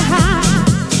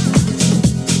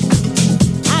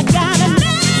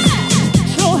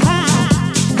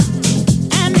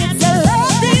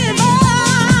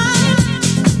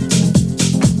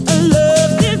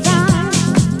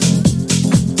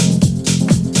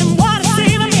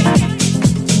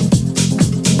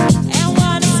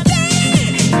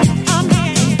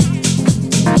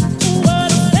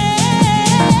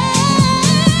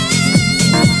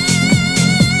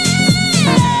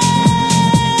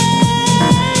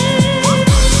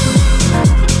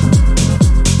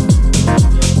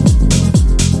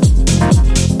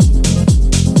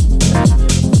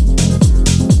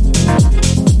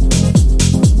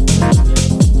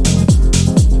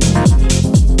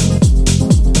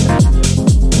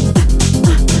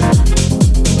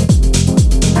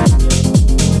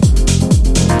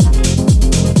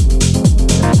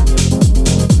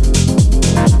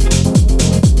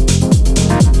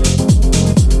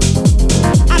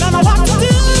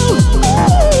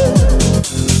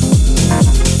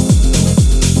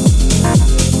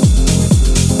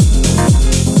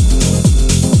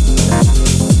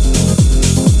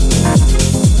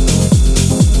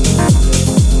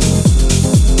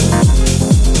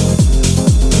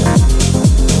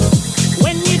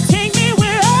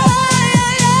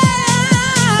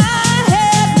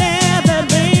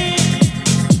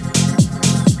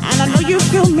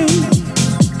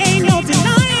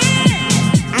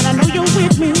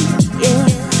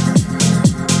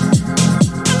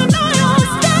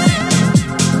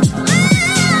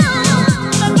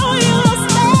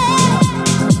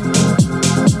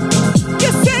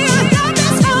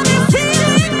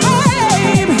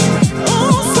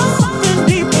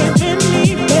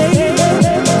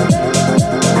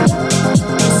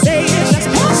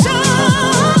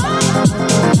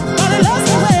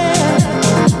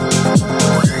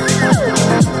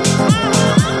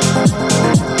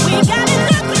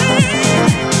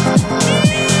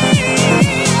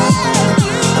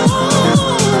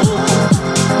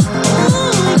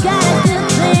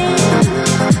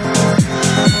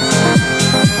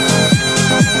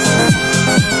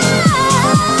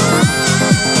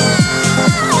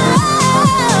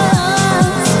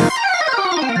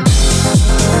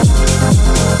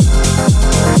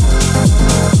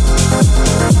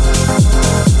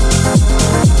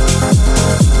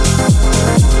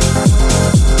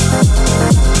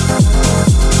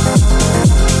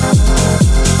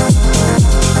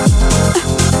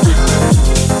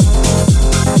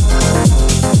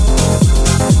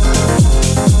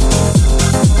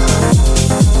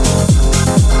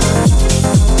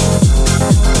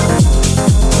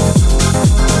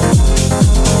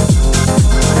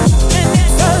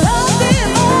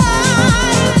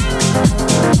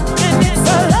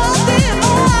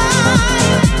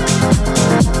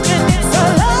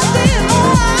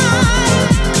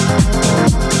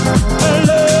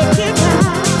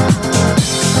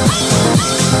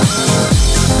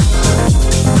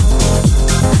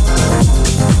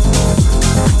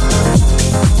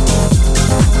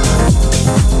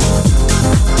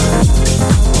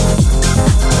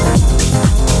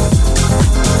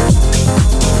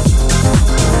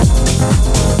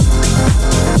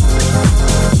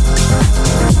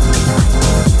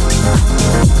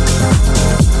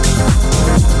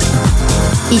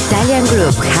 Italian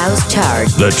Groove House Chart.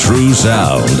 The true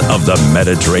sound of the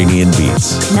Mediterranean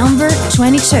beats. Number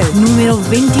 22, numero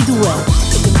 22.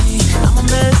 I'm a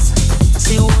mess.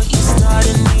 See what you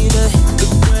started me to hit the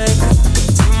break.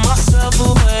 Take myself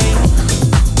away.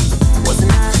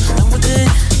 Wasn't I done with it?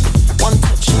 One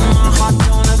touch in my heart,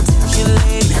 don't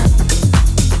articulate.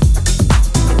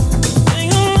 Do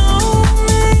you know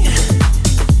me?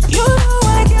 You know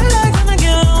I get like when I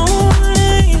get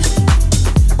lonely.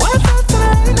 What about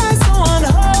tonight? Night so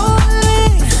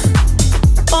unholy.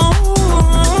 Oh,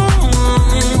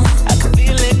 I can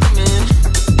feel it coming.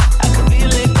 I can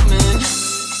feel it coming.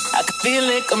 I can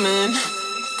feel it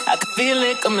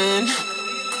coming.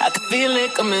 I can feel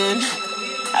it coming.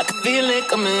 I can feel it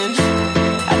coming.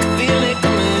 I can feel it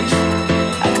coming.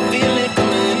 I can feel it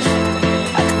coming.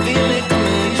 I can feel it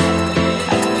coming. I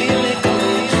can feel it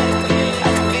coming. I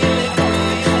can feel it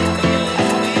coming. I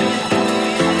can feel it coming.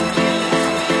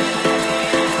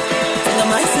 Think I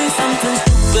might say something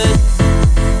stupid.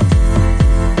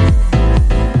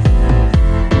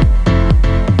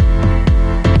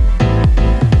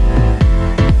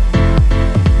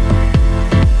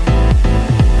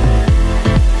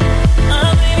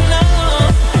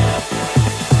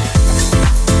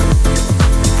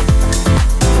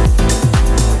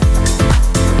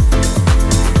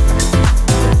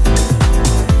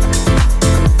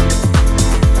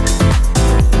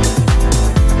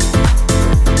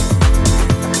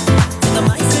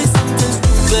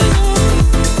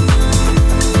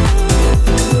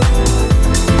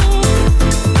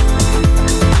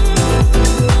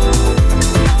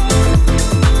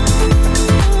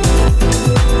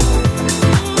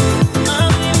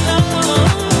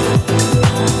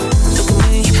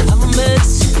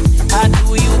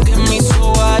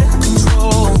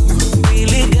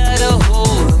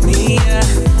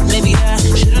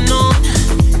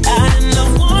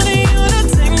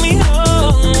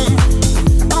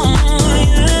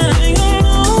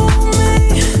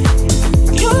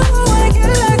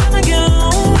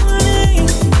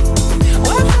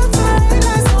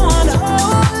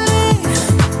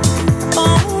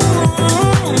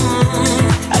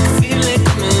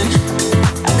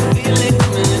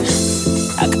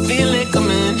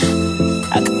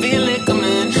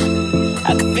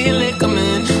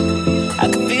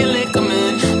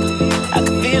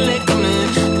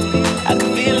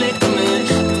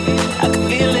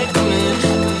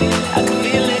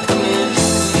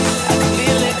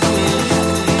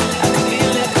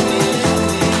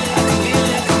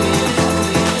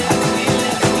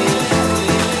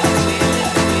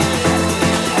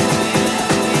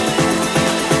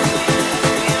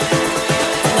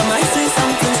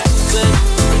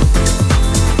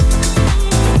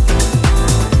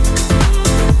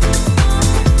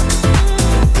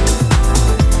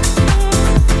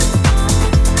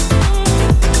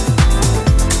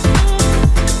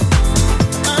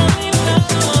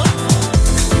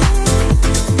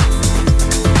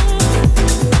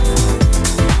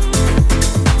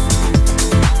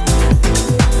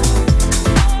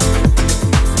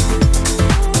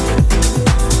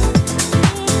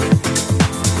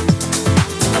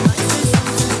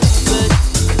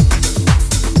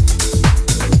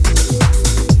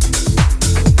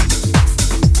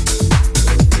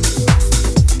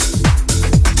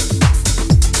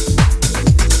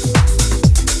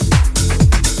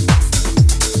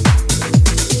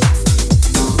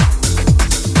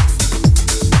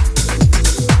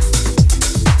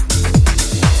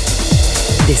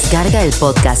 Descarga el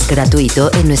podcast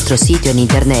gratuito en nuestro sitio en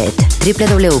internet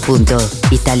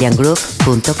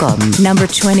www.italiangroove.com. Number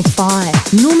 25,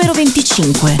 numero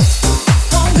 25. Oh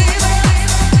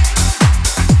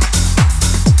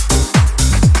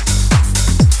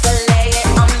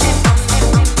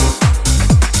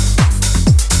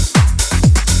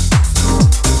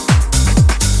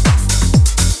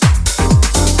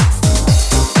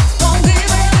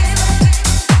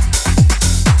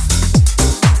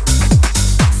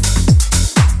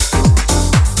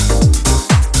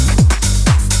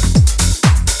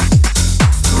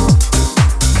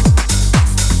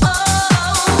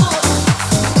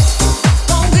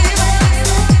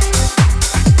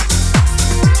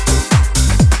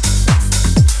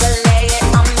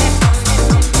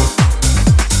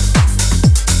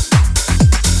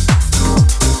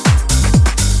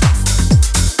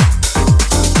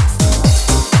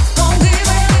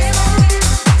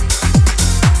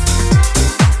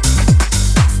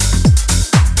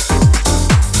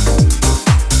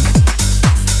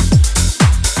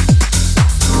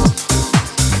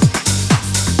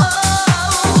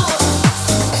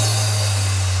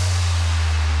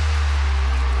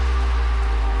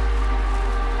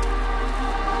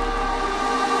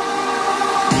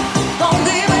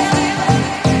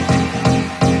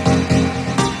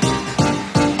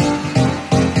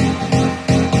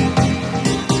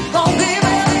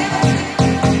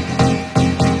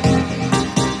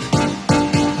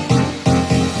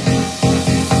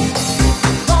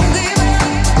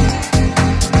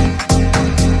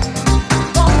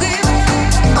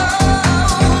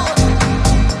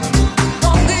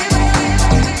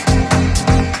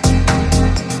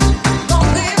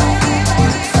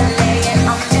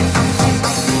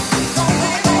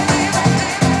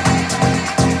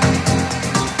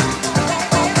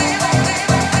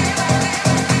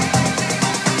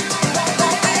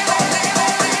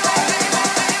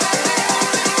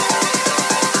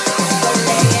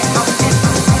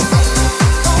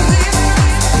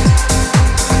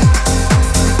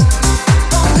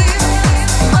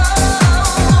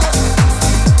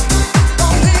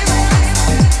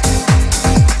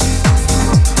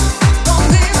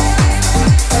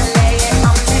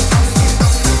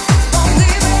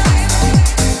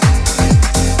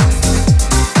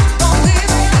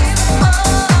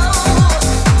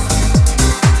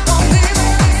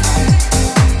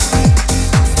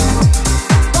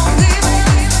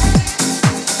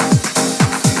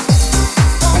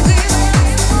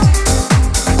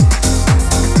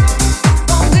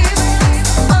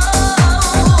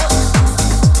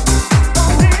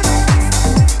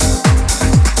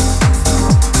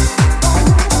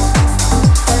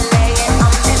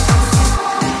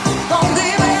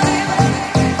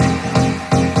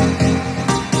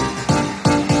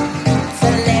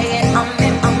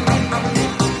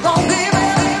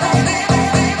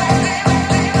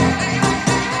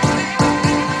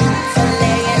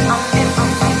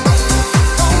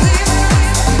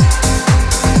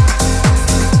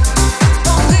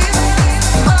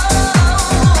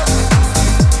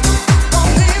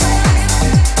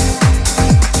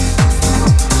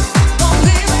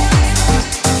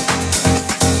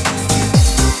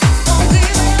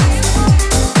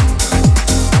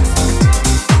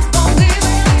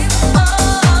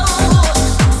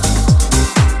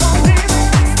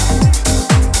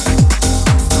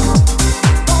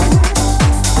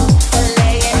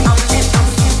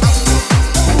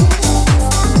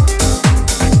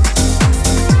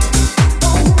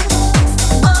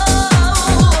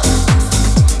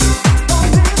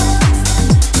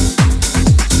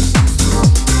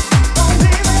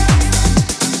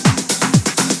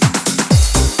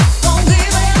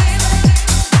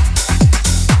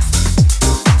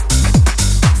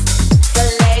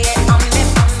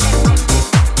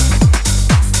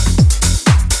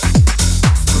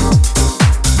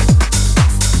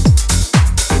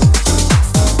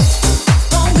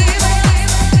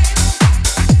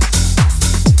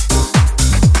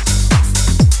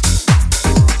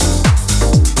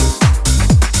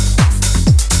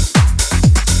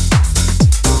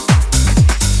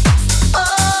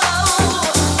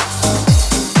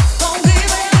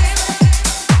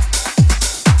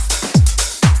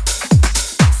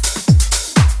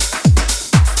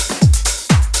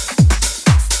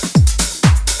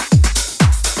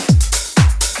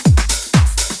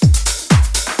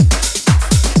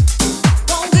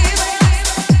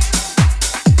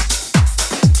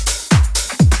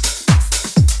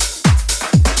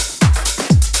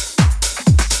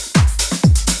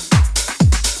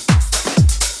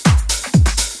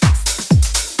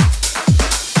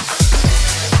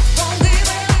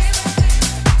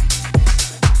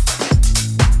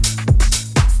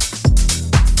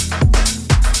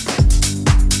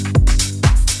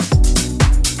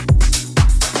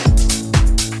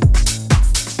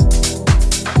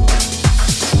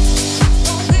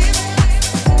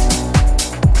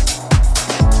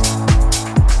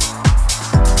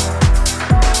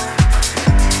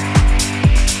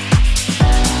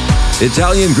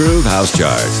Italian Groove House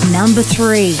Chart. Number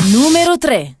 3. Numero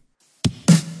 3.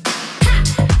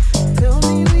 Tell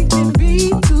me we can be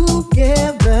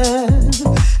together.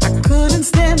 I couldn't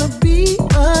stand to be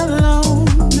alone,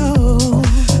 no.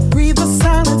 Breathe the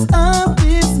silence of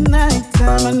this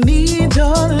nighttime. I need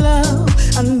your love,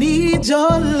 I need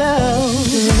your love.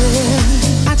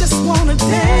 Yeah. I just wanna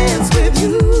dance with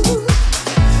you.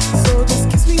 So just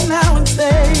kiss me now and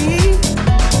stay.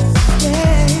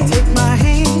 Yeah. Take my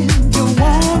hand, you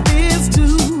want this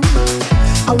too.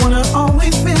 I wanna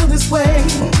always feel this way.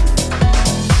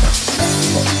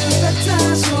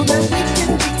 So that we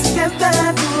can be together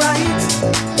right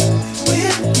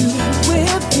with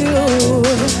you.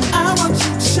 I want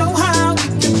you to show how we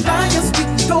can fly as we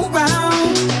can go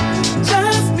round.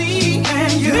 Just me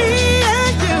and you.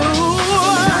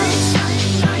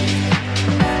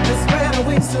 Let's spread our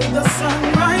wings to the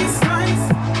sunrise.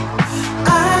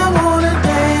 I wanna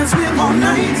dance with all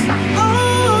night.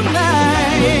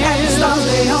 And the stars,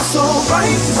 they are so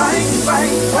bright. I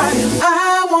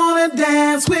wanna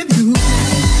dance with you.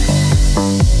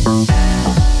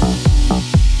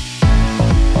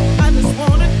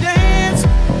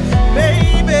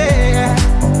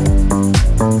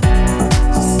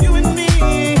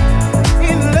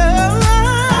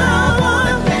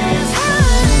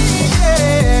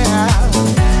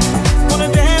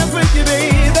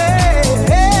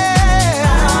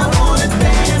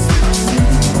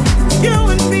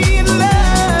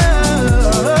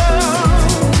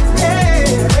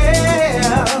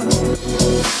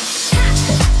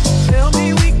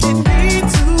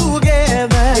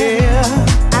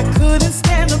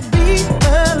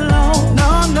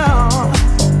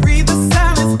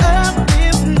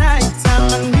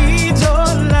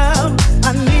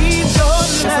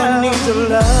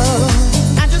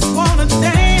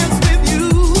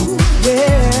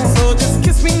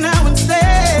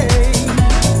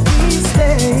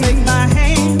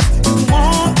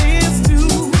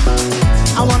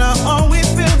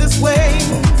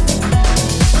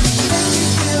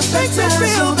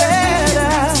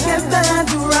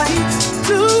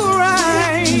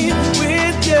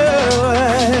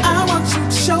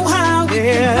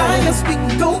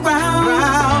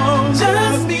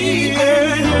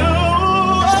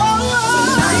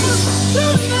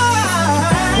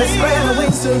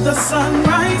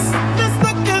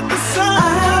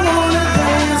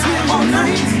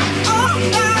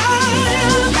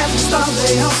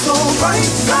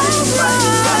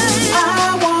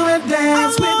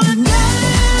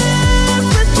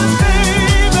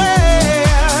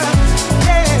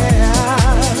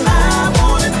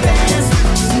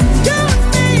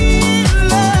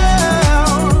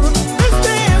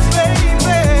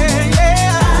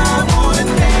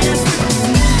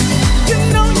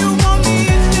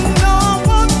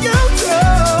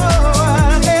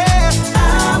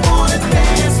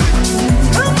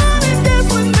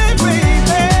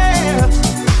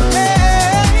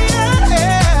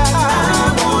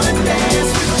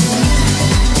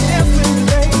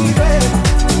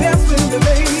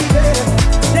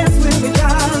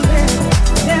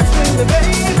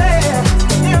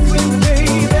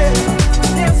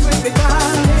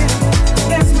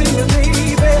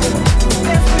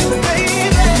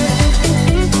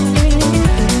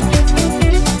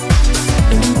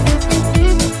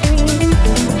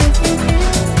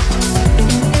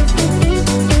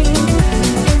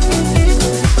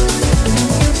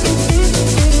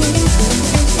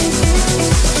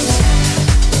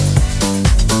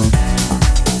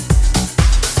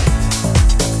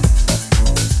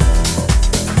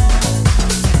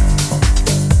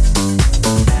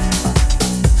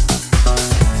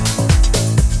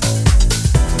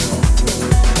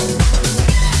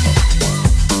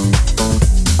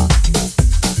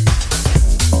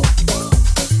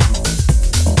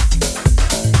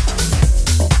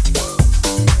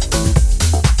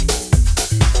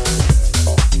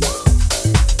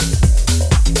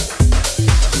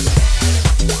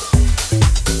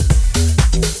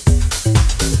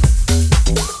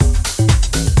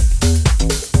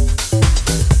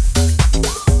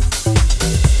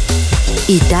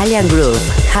 Italian Groove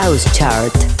House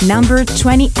Chart. Number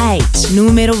 28,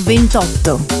 numero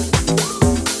 28.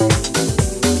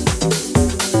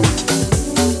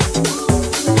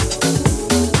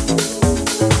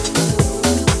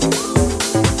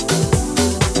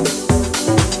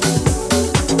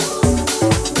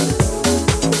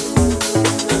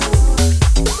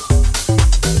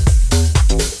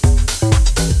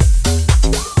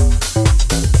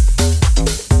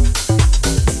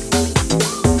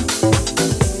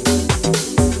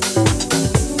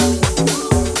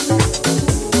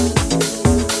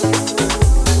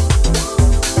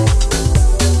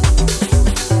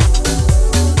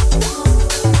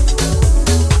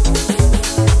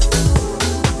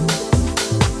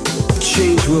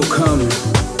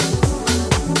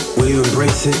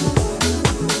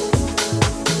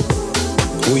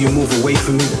 move away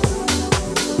from it?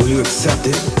 Will you accept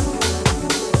it?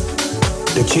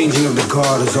 The changing of the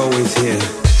guard is always here.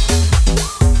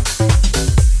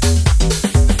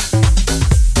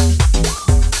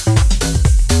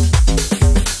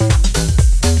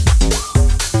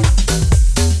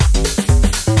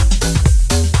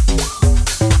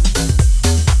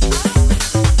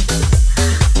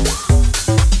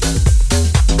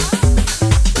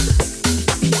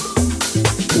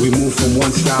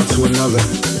 To another.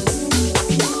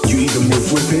 You either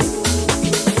move with it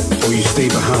or you stay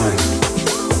behind.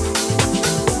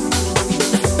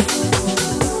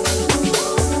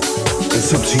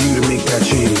 It's up to you to make that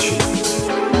change.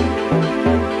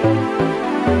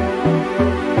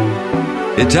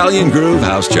 Italian Groove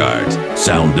House Chart.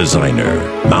 Sound designer,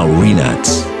 Maurinat.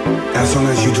 As long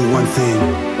as you do one thing,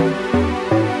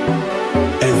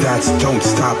 and that's don't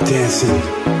stop dancing.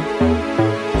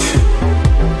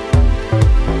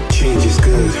 Change is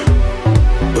good,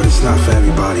 but it's not for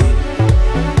everybody.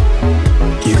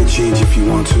 You can change if you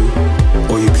want to,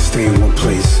 or you can stay in one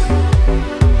place.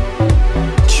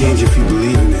 Change if you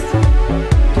believe in it.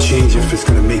 Change if it's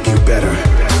gonna make you better.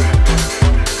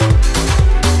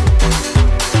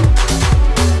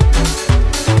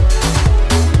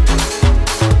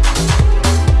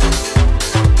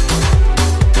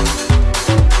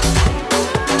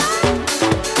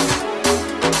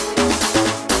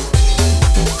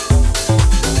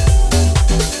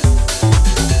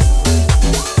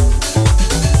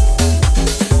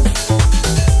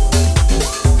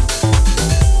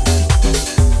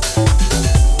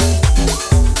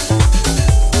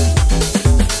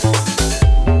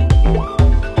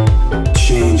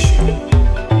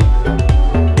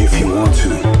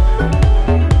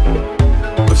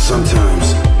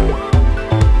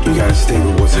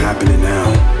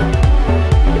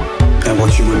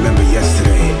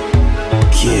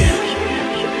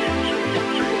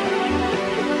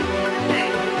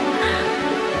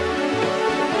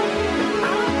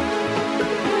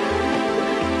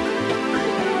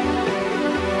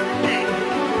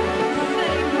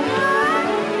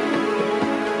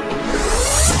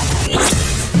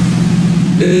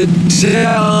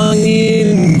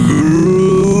 Italian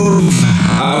Groove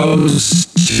House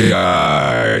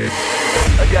Chart.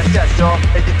 Yes, yes, y'all,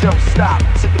 and you don't stop.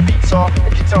 To the beat, y'all,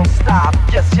 and you don't stop.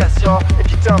 Yes, yes, y'all,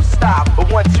 if you don't stop.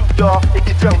 1, 2, y'all, and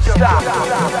you don't stop.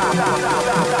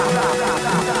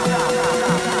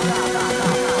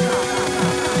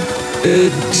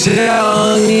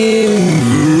 Italian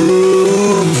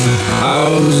Groove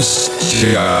House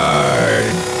Chart.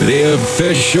 The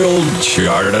official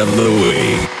chart of the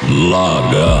week.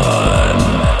 Log on.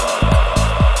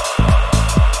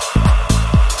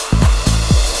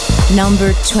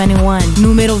 Number 21,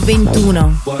 numero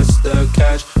 21. What's the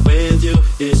catch with you?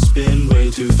 It's been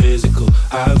way too physical.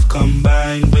 I've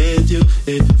combined with you.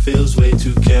 It feels way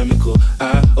too chemical.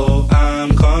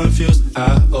 I'm confused.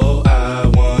 I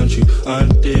want you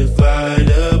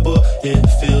undividable. It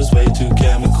feels way too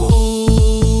chemical.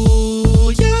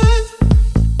 Ooh, yeah.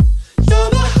 You're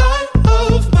the heart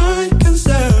of my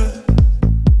concern.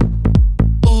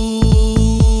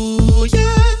 Ooh,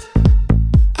 yeah.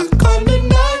 I come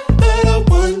tonight, but I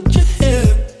want you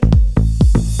here.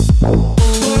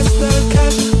 What's the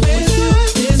catch with you?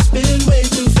 It's been way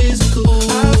too physical.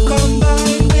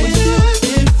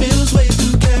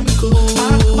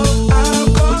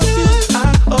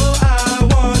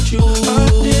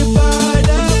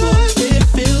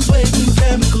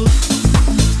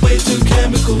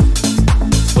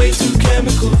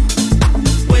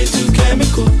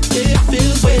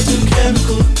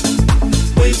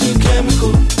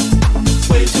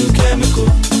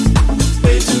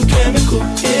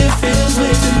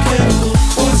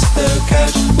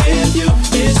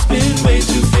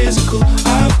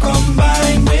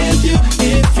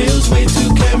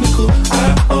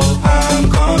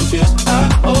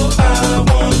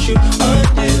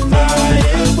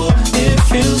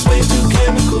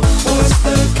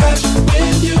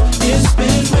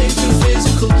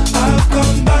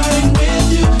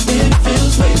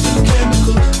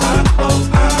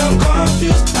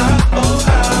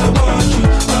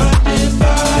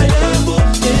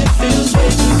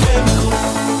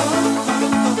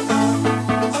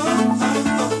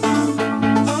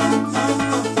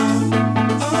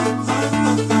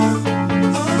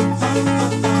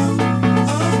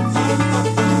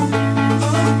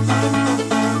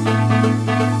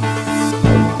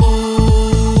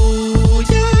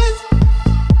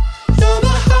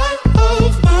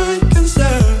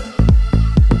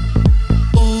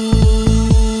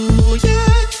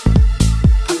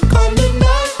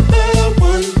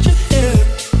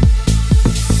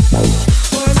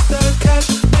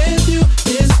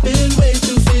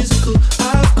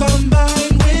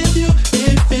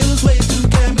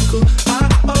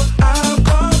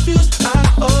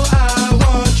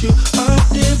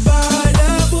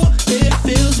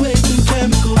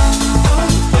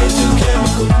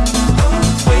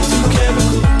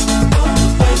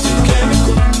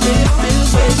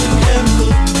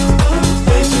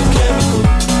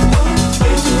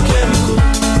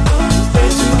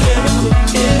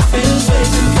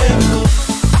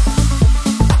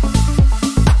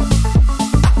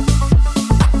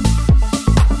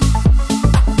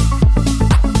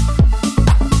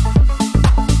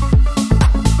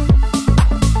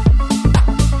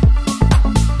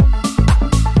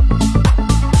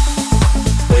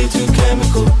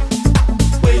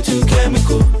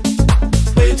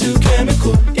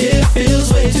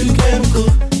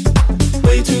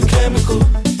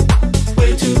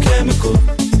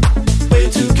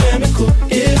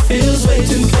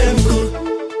 too chemical.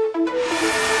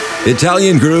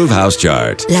 Italian Groove House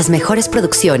Chart. Las mejores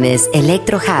producciones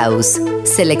Electro House,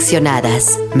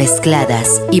 seleccionadas,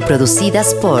 mezcladas y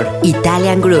producidas por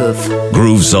Italian Groove.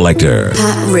 Groove Selector.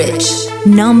 Pat Rich.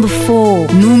 Number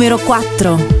 4, numero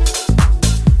 4.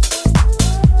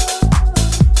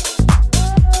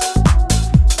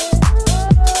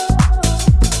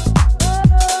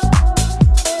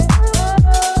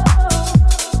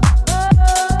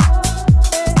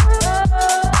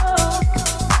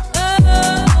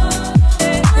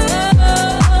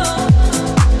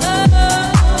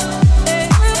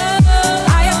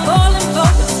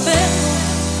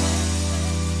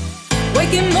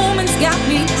 Waking moments got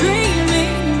me dreaming,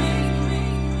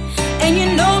 and you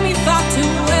know me far too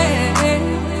well.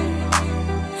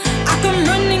 I come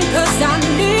running 'cause I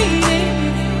need it.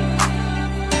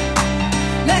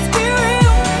 Let's be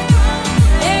real,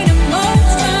 ain't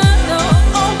emotional,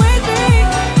 always be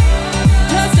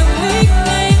just a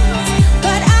weakness,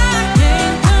 but I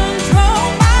can't control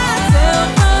myself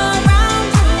around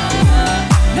you.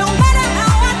 No matter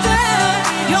how I try,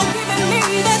 you're giving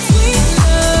me that sweet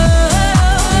love.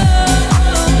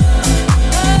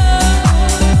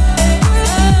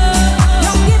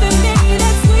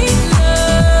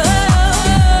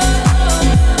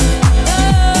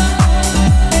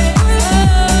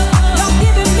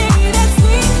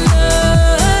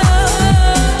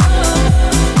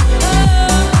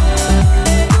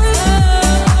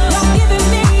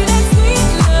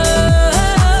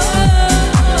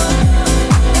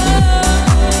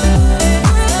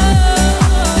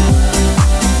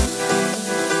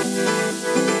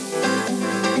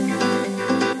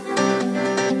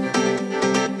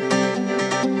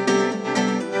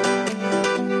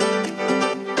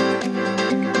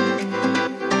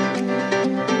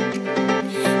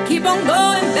 Keep on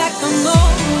going back for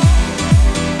more,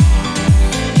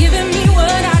 giving me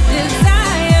what I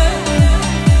desire.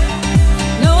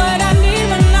 Know what I need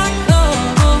when I come.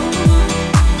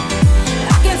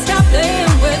 I can't stop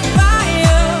playing with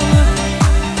fire.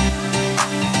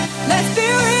 Let's be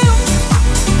real,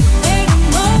 ain't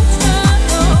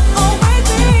emotional, always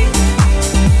be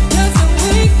just a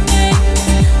weakness,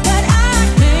 but I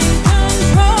can't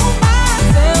control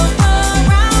myself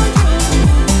around you.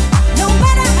 No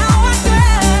matter how I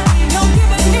try, you're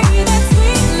giving me that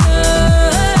sweet love.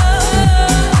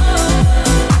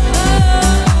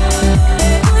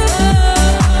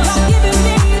 You're giving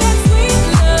me that sweet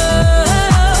love.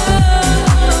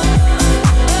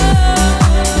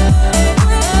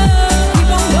 Keep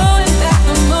on going back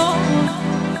for more,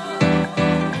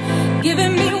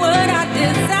 giving me what I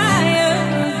desire.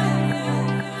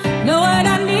 Know what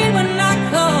I need when I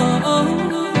call.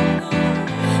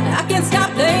 I can't stop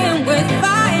playing with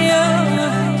fire.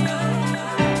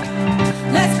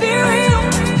 Let's be real,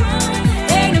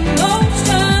 ain't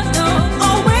emotional,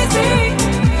 always be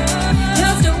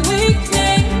just a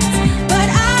weakness, but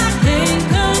I can't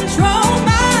control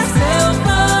myself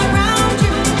around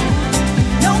you.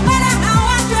 No matter how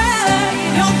I try,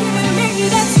 you're giving me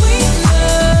that sweet love.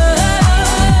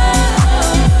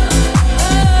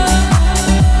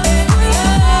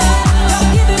 You're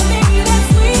giving me that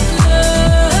sweet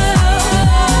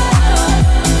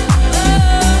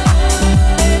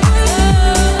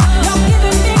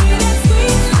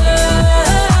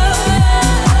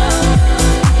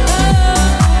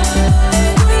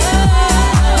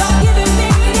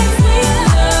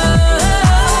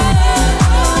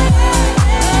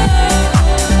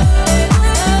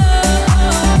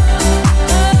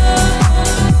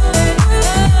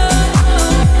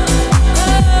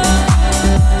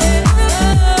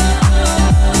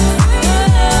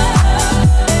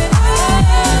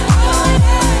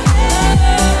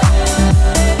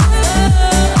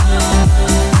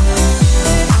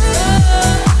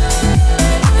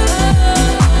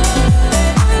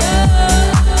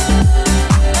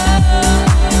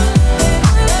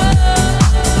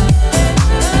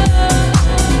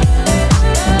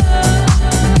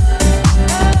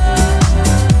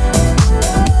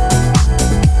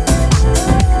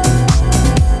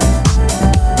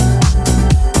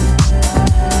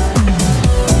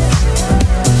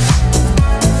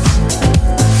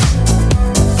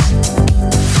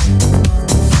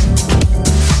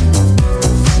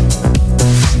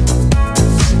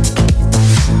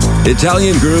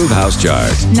Italian Groove House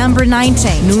Chart. Number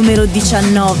 19, numero 19.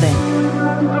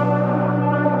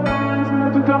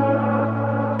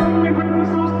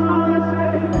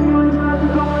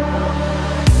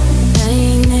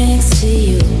 Lying next to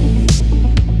you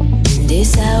in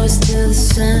this house till the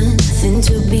sun, nothing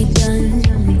to be done.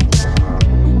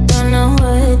 Don't know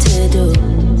what to do.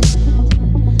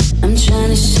 I'm trying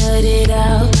to shut it out.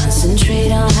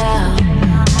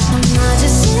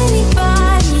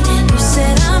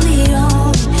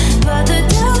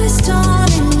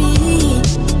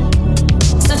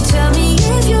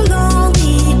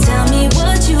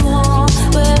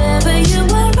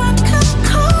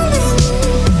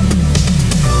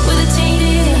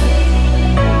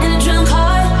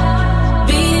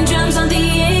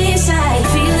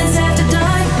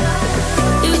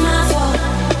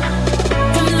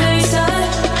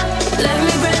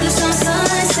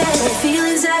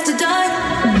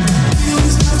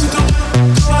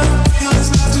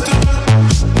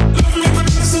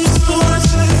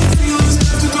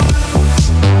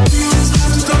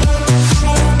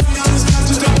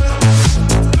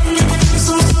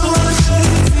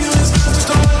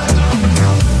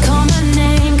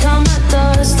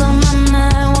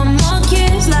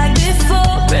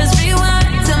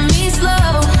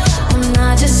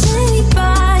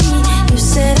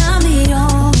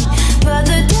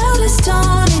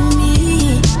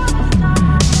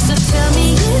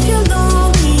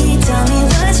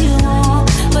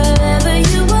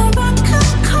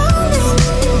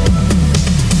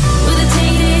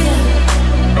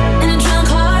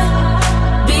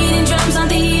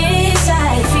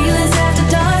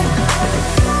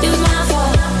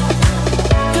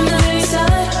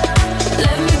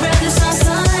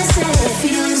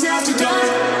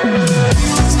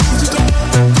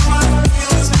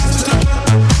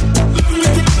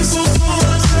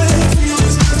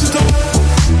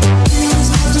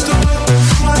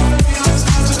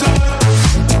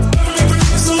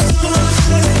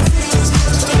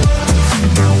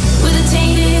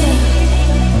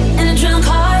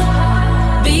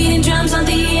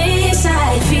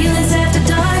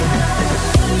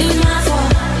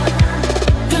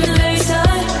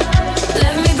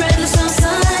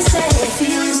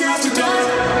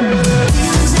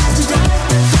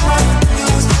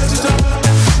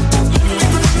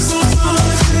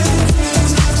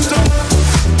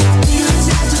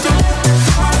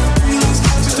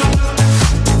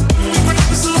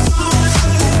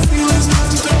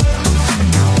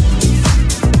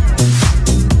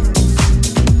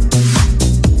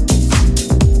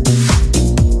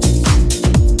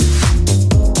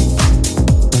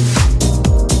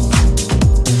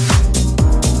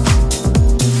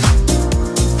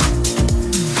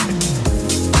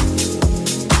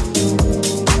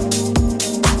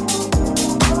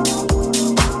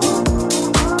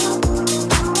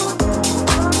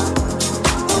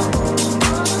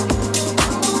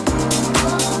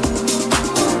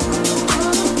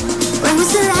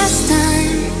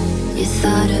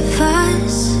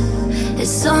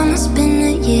 It's almost been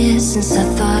a year since I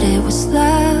thought it was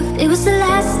love. It was the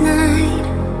last night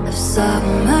of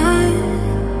summer.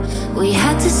 We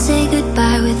had to say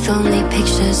goodbye with only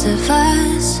pictures of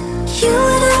us. You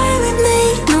and I, we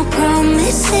made no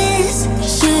promises.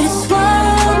 Should've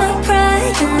swallowed my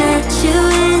pride and let you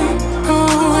in.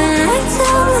 Oh, and I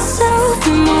tell myself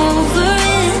I'm over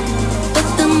it, but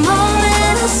the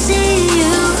moment I see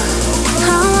you,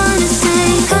 I wanna say,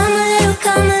 come a little,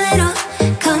 come a little,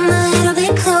 come a little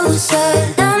bit closer.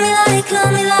 Love me like,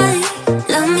 love me like,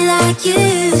 love me like you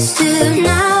used to.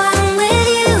 Now I'm with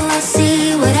you, I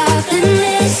see what I've been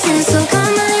missing. So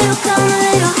come a little, come a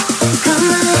little, come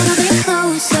a little bit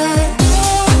closer.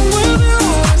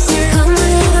 Come a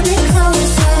little bit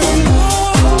closer.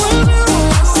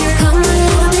 Come a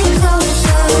little bit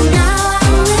closer. Now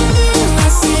I'm with you, I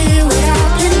see what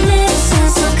I've been missing.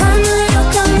 So come a little,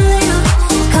 come a little,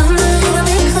 come a little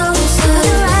bit closer.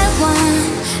 The right one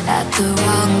at the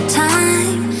wrong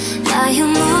time. Now you're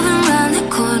moving around the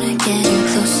corner, getting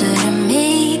closer to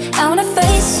me. I wanna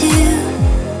face you,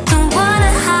 don't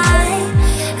wanna hide.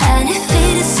 And if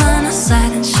fate is on our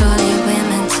side, then surely we're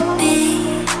meant to be.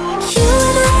 You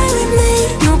and I, we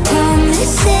made no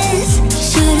promises.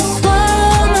 Should've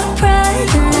swallowed my pride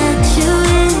and let you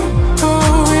in.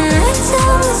 Oh, and I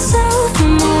tell myself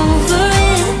I'm over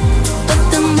it, but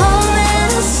the moment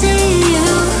I see you,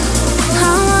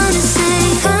 I wanna say,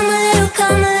 come a little,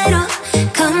 come a little,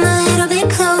 come a little bit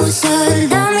closer.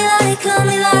 Love me like, love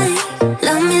me like,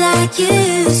 love me like you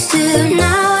used to.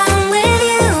 Now I'm with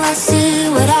you, I see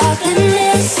what I've been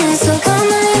missing. So come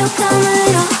a little, come a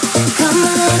little, come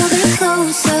a little bit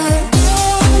closer.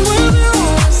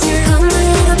 Come a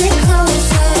little bit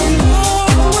closer.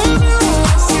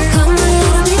 Come a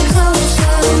little bit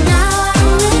closer. Now I'm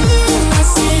with you, I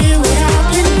see what I've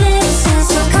been missing.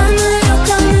 So come a little,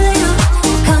 come a little,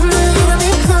 come a little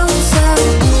bit closer.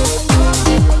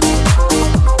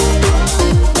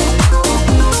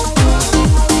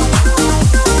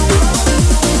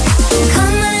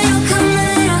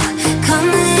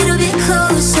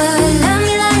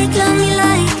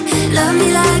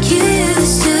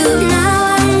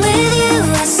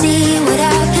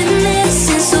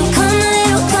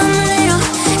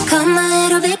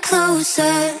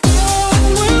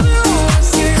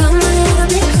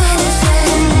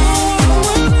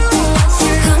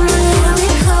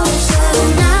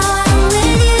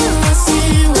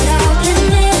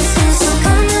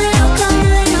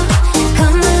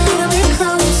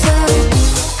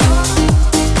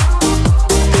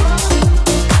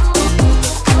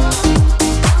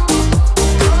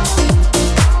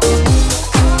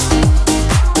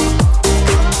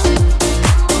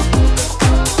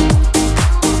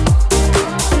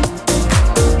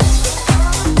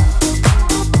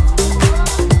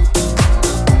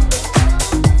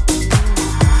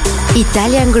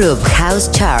 Italian Groove House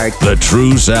Chart. The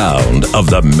true sound of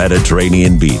the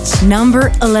Mediterranean beats.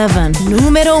 Number 11.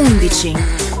 Numero 11.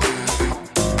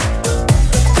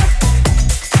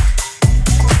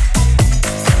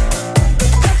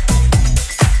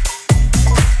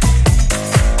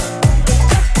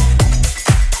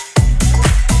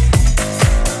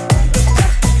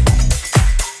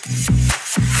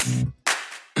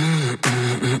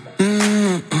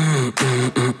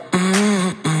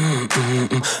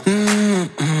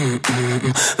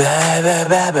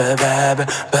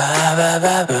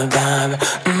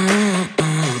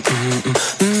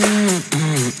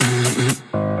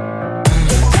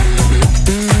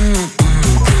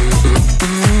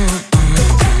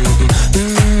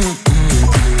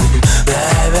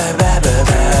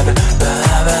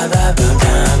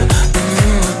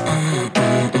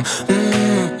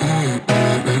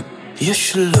 You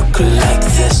should look like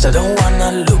this, I don't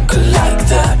wanna look like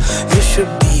that. You should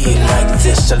be like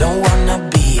this, I don't wanna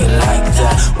be like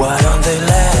that. Why don't they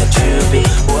let you be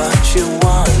what you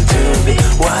want to be?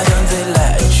 Why don't they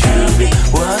let you be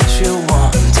what you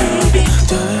want to be?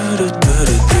 Do do do do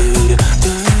do do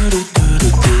do do do do do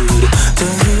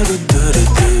do do do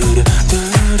do do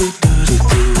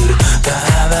do. Ba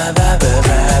ba ba ba ba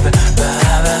ba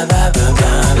ba ba ba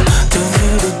ba. Do do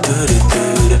do do do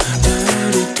do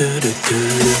do do do.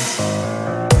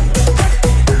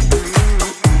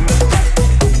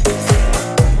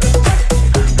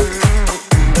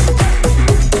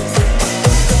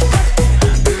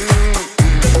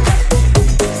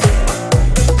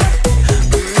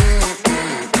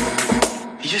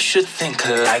 You should think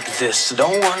like this, I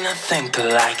don't wanna think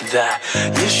like that.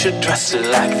 You should dress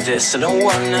like this, I don't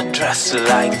wanna dress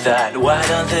like that. Why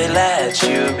don't they let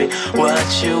you be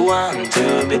what you want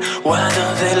to be? Why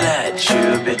don't they let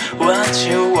you be what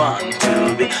you want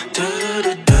to be? Do do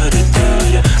do do do do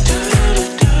do do do do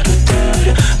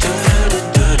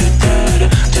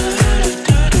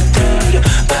do.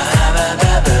 Ba ba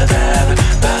ba ba ba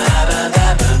ba ba ba ba.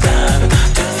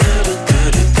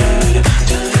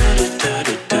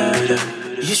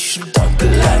 You should talk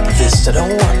like this, I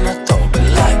don't wanna talk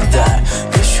like that.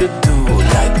 You should do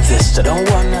like this, I don't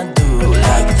wanna do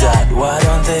like that. Why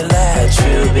don't they let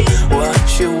you be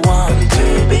what you want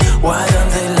to be? Why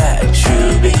don't they let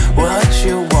you be what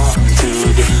you want to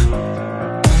be?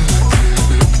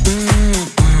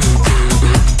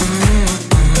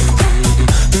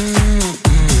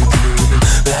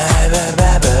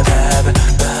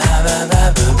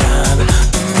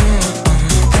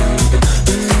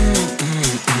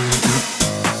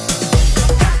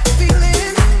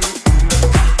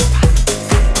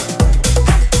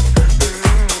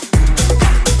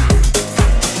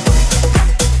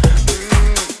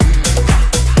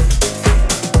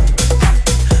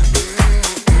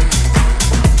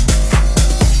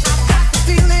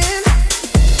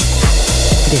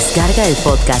 Descarga el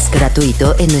podcast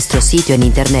gratuito en nuestro sitio en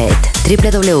internet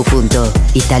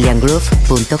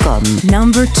www.italiangroove.com.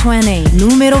 Number 20.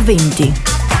 Numero 20.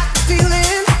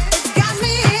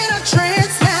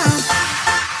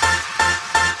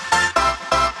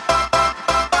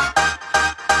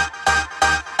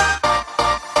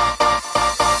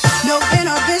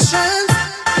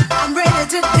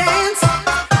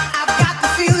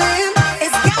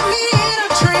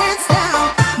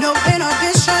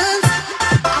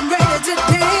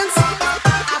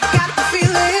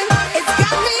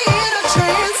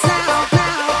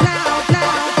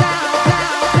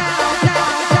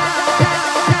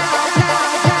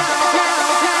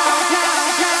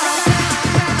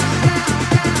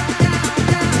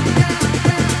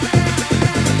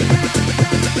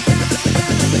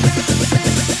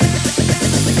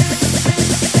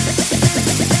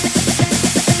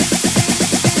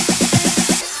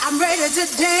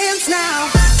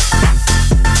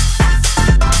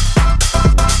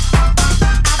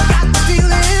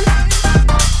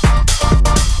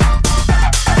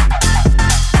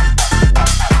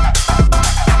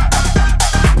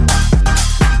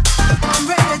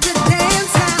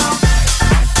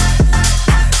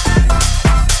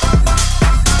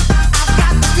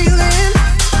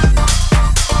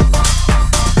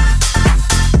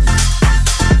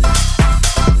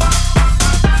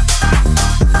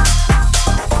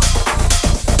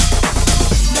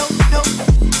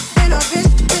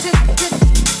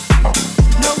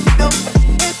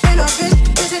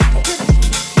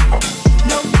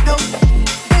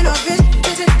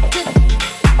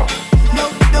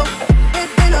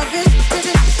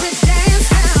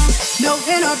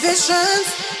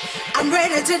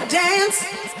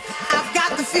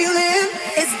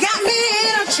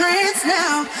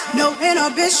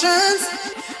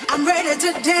 I'm ready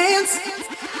to dance.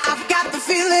 I've got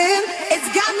feeling, it's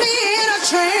got me in a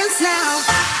trance now.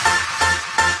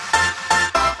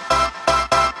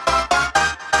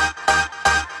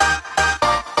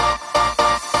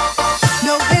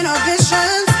 No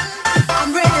inhibitions,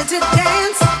 I'm ready to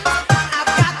dance.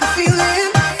 I've got the feeling,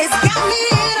 it's got me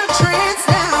in a trance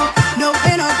now. No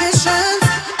inhibitions,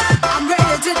 I'm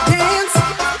ready to dance.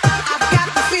 I've got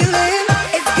the feeling,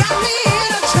 it's got me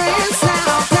in a trance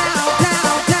now.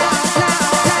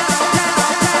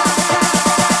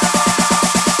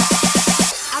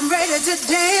 I'm ready to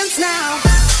dance now.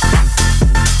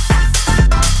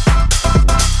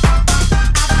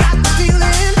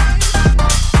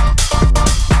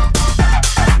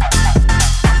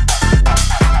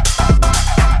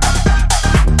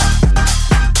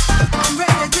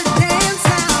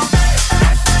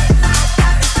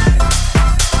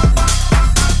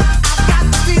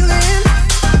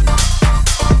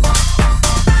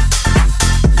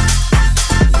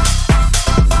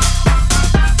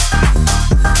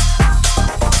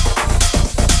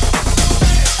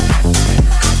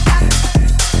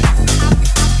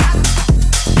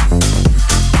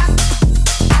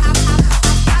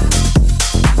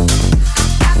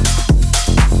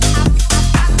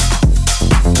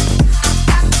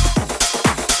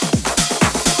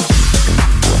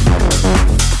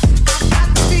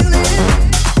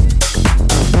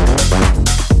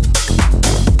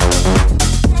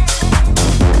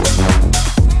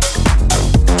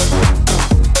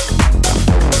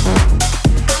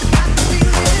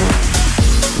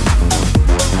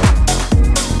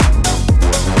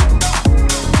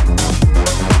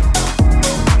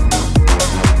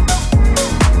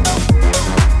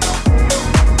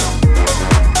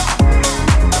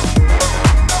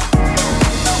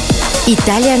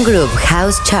 Italian Groove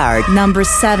House Chart Number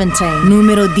 17,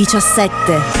 numero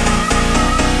 17.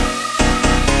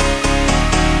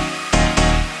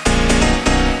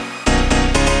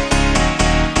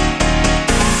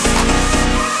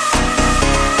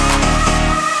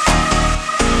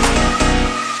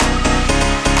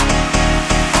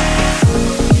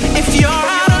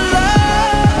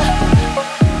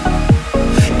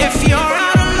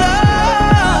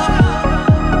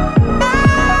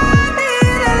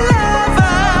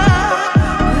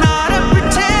 Not a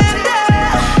pretender.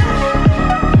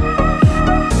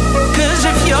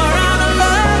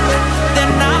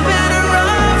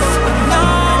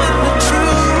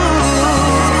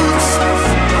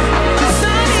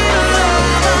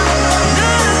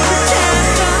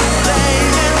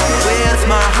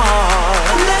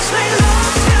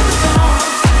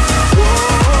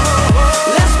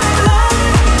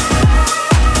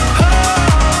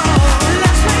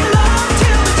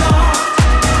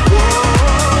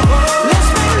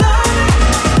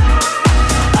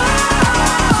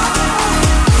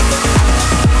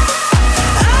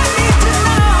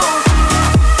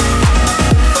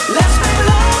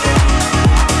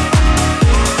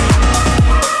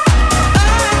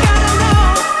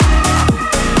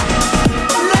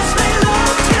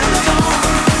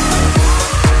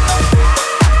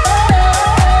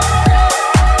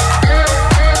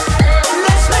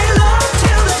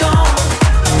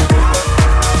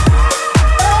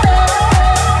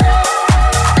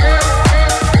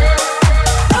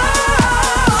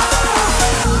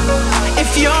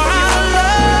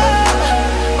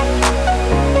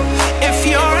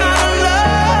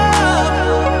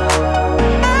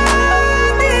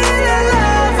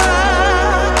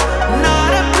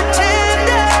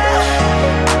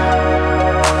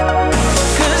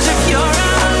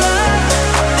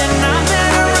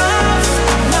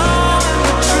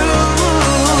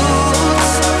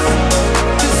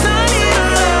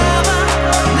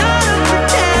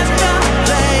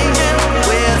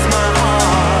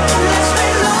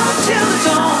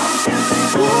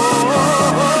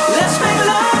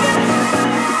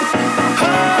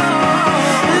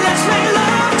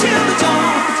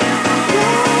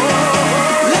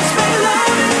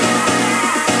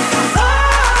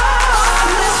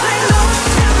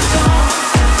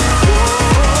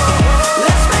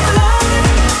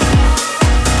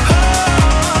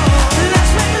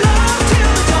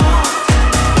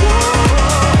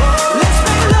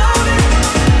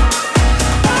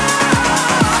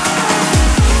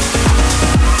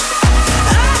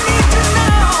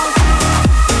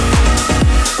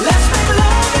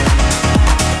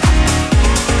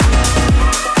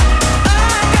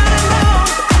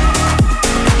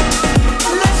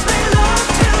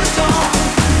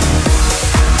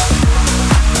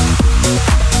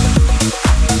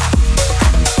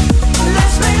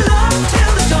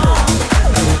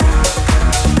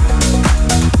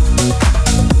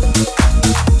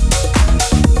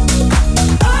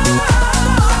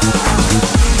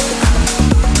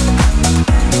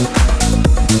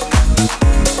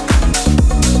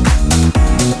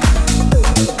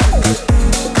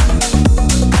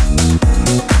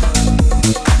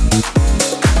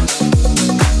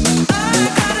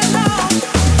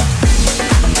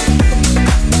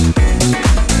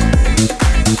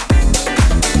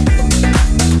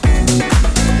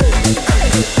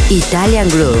 Italian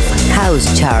Groove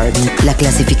House Chart, la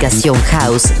clasificación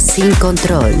house sin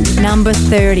control. Number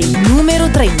 30, número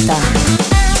 30.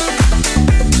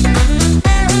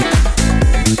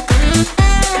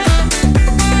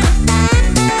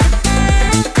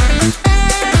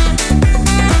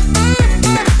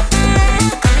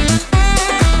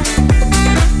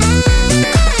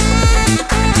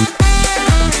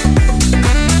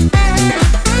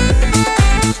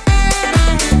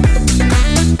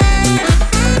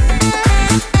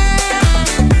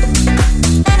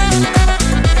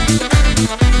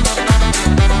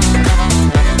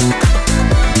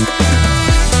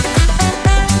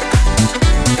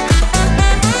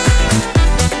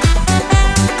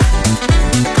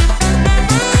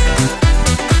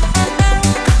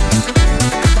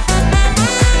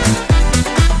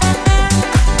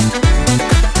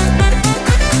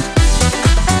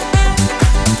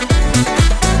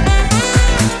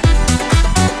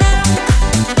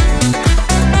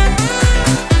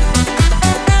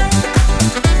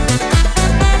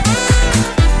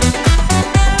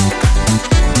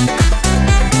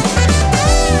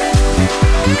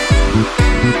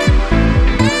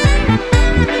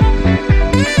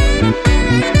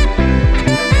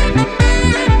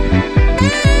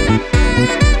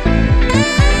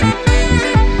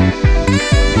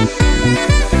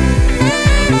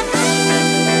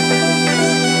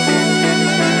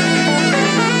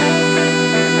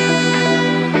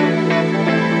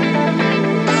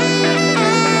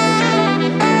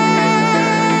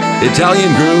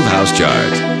 Italian Groove House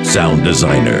Chart. Sound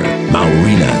designer,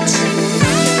 Maurinats.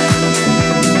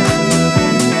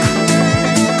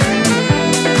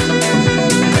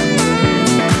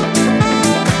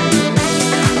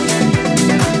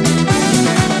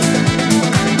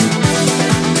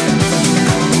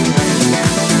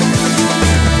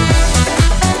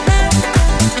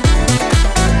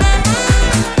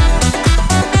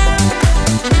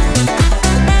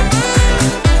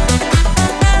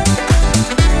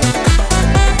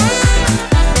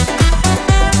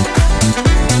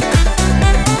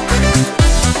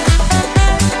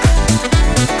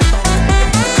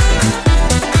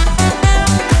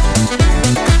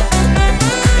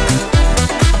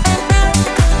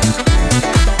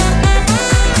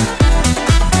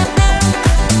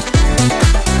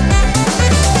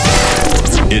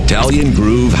 Italian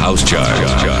Groove House Chart.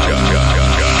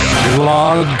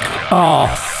 Log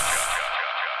off.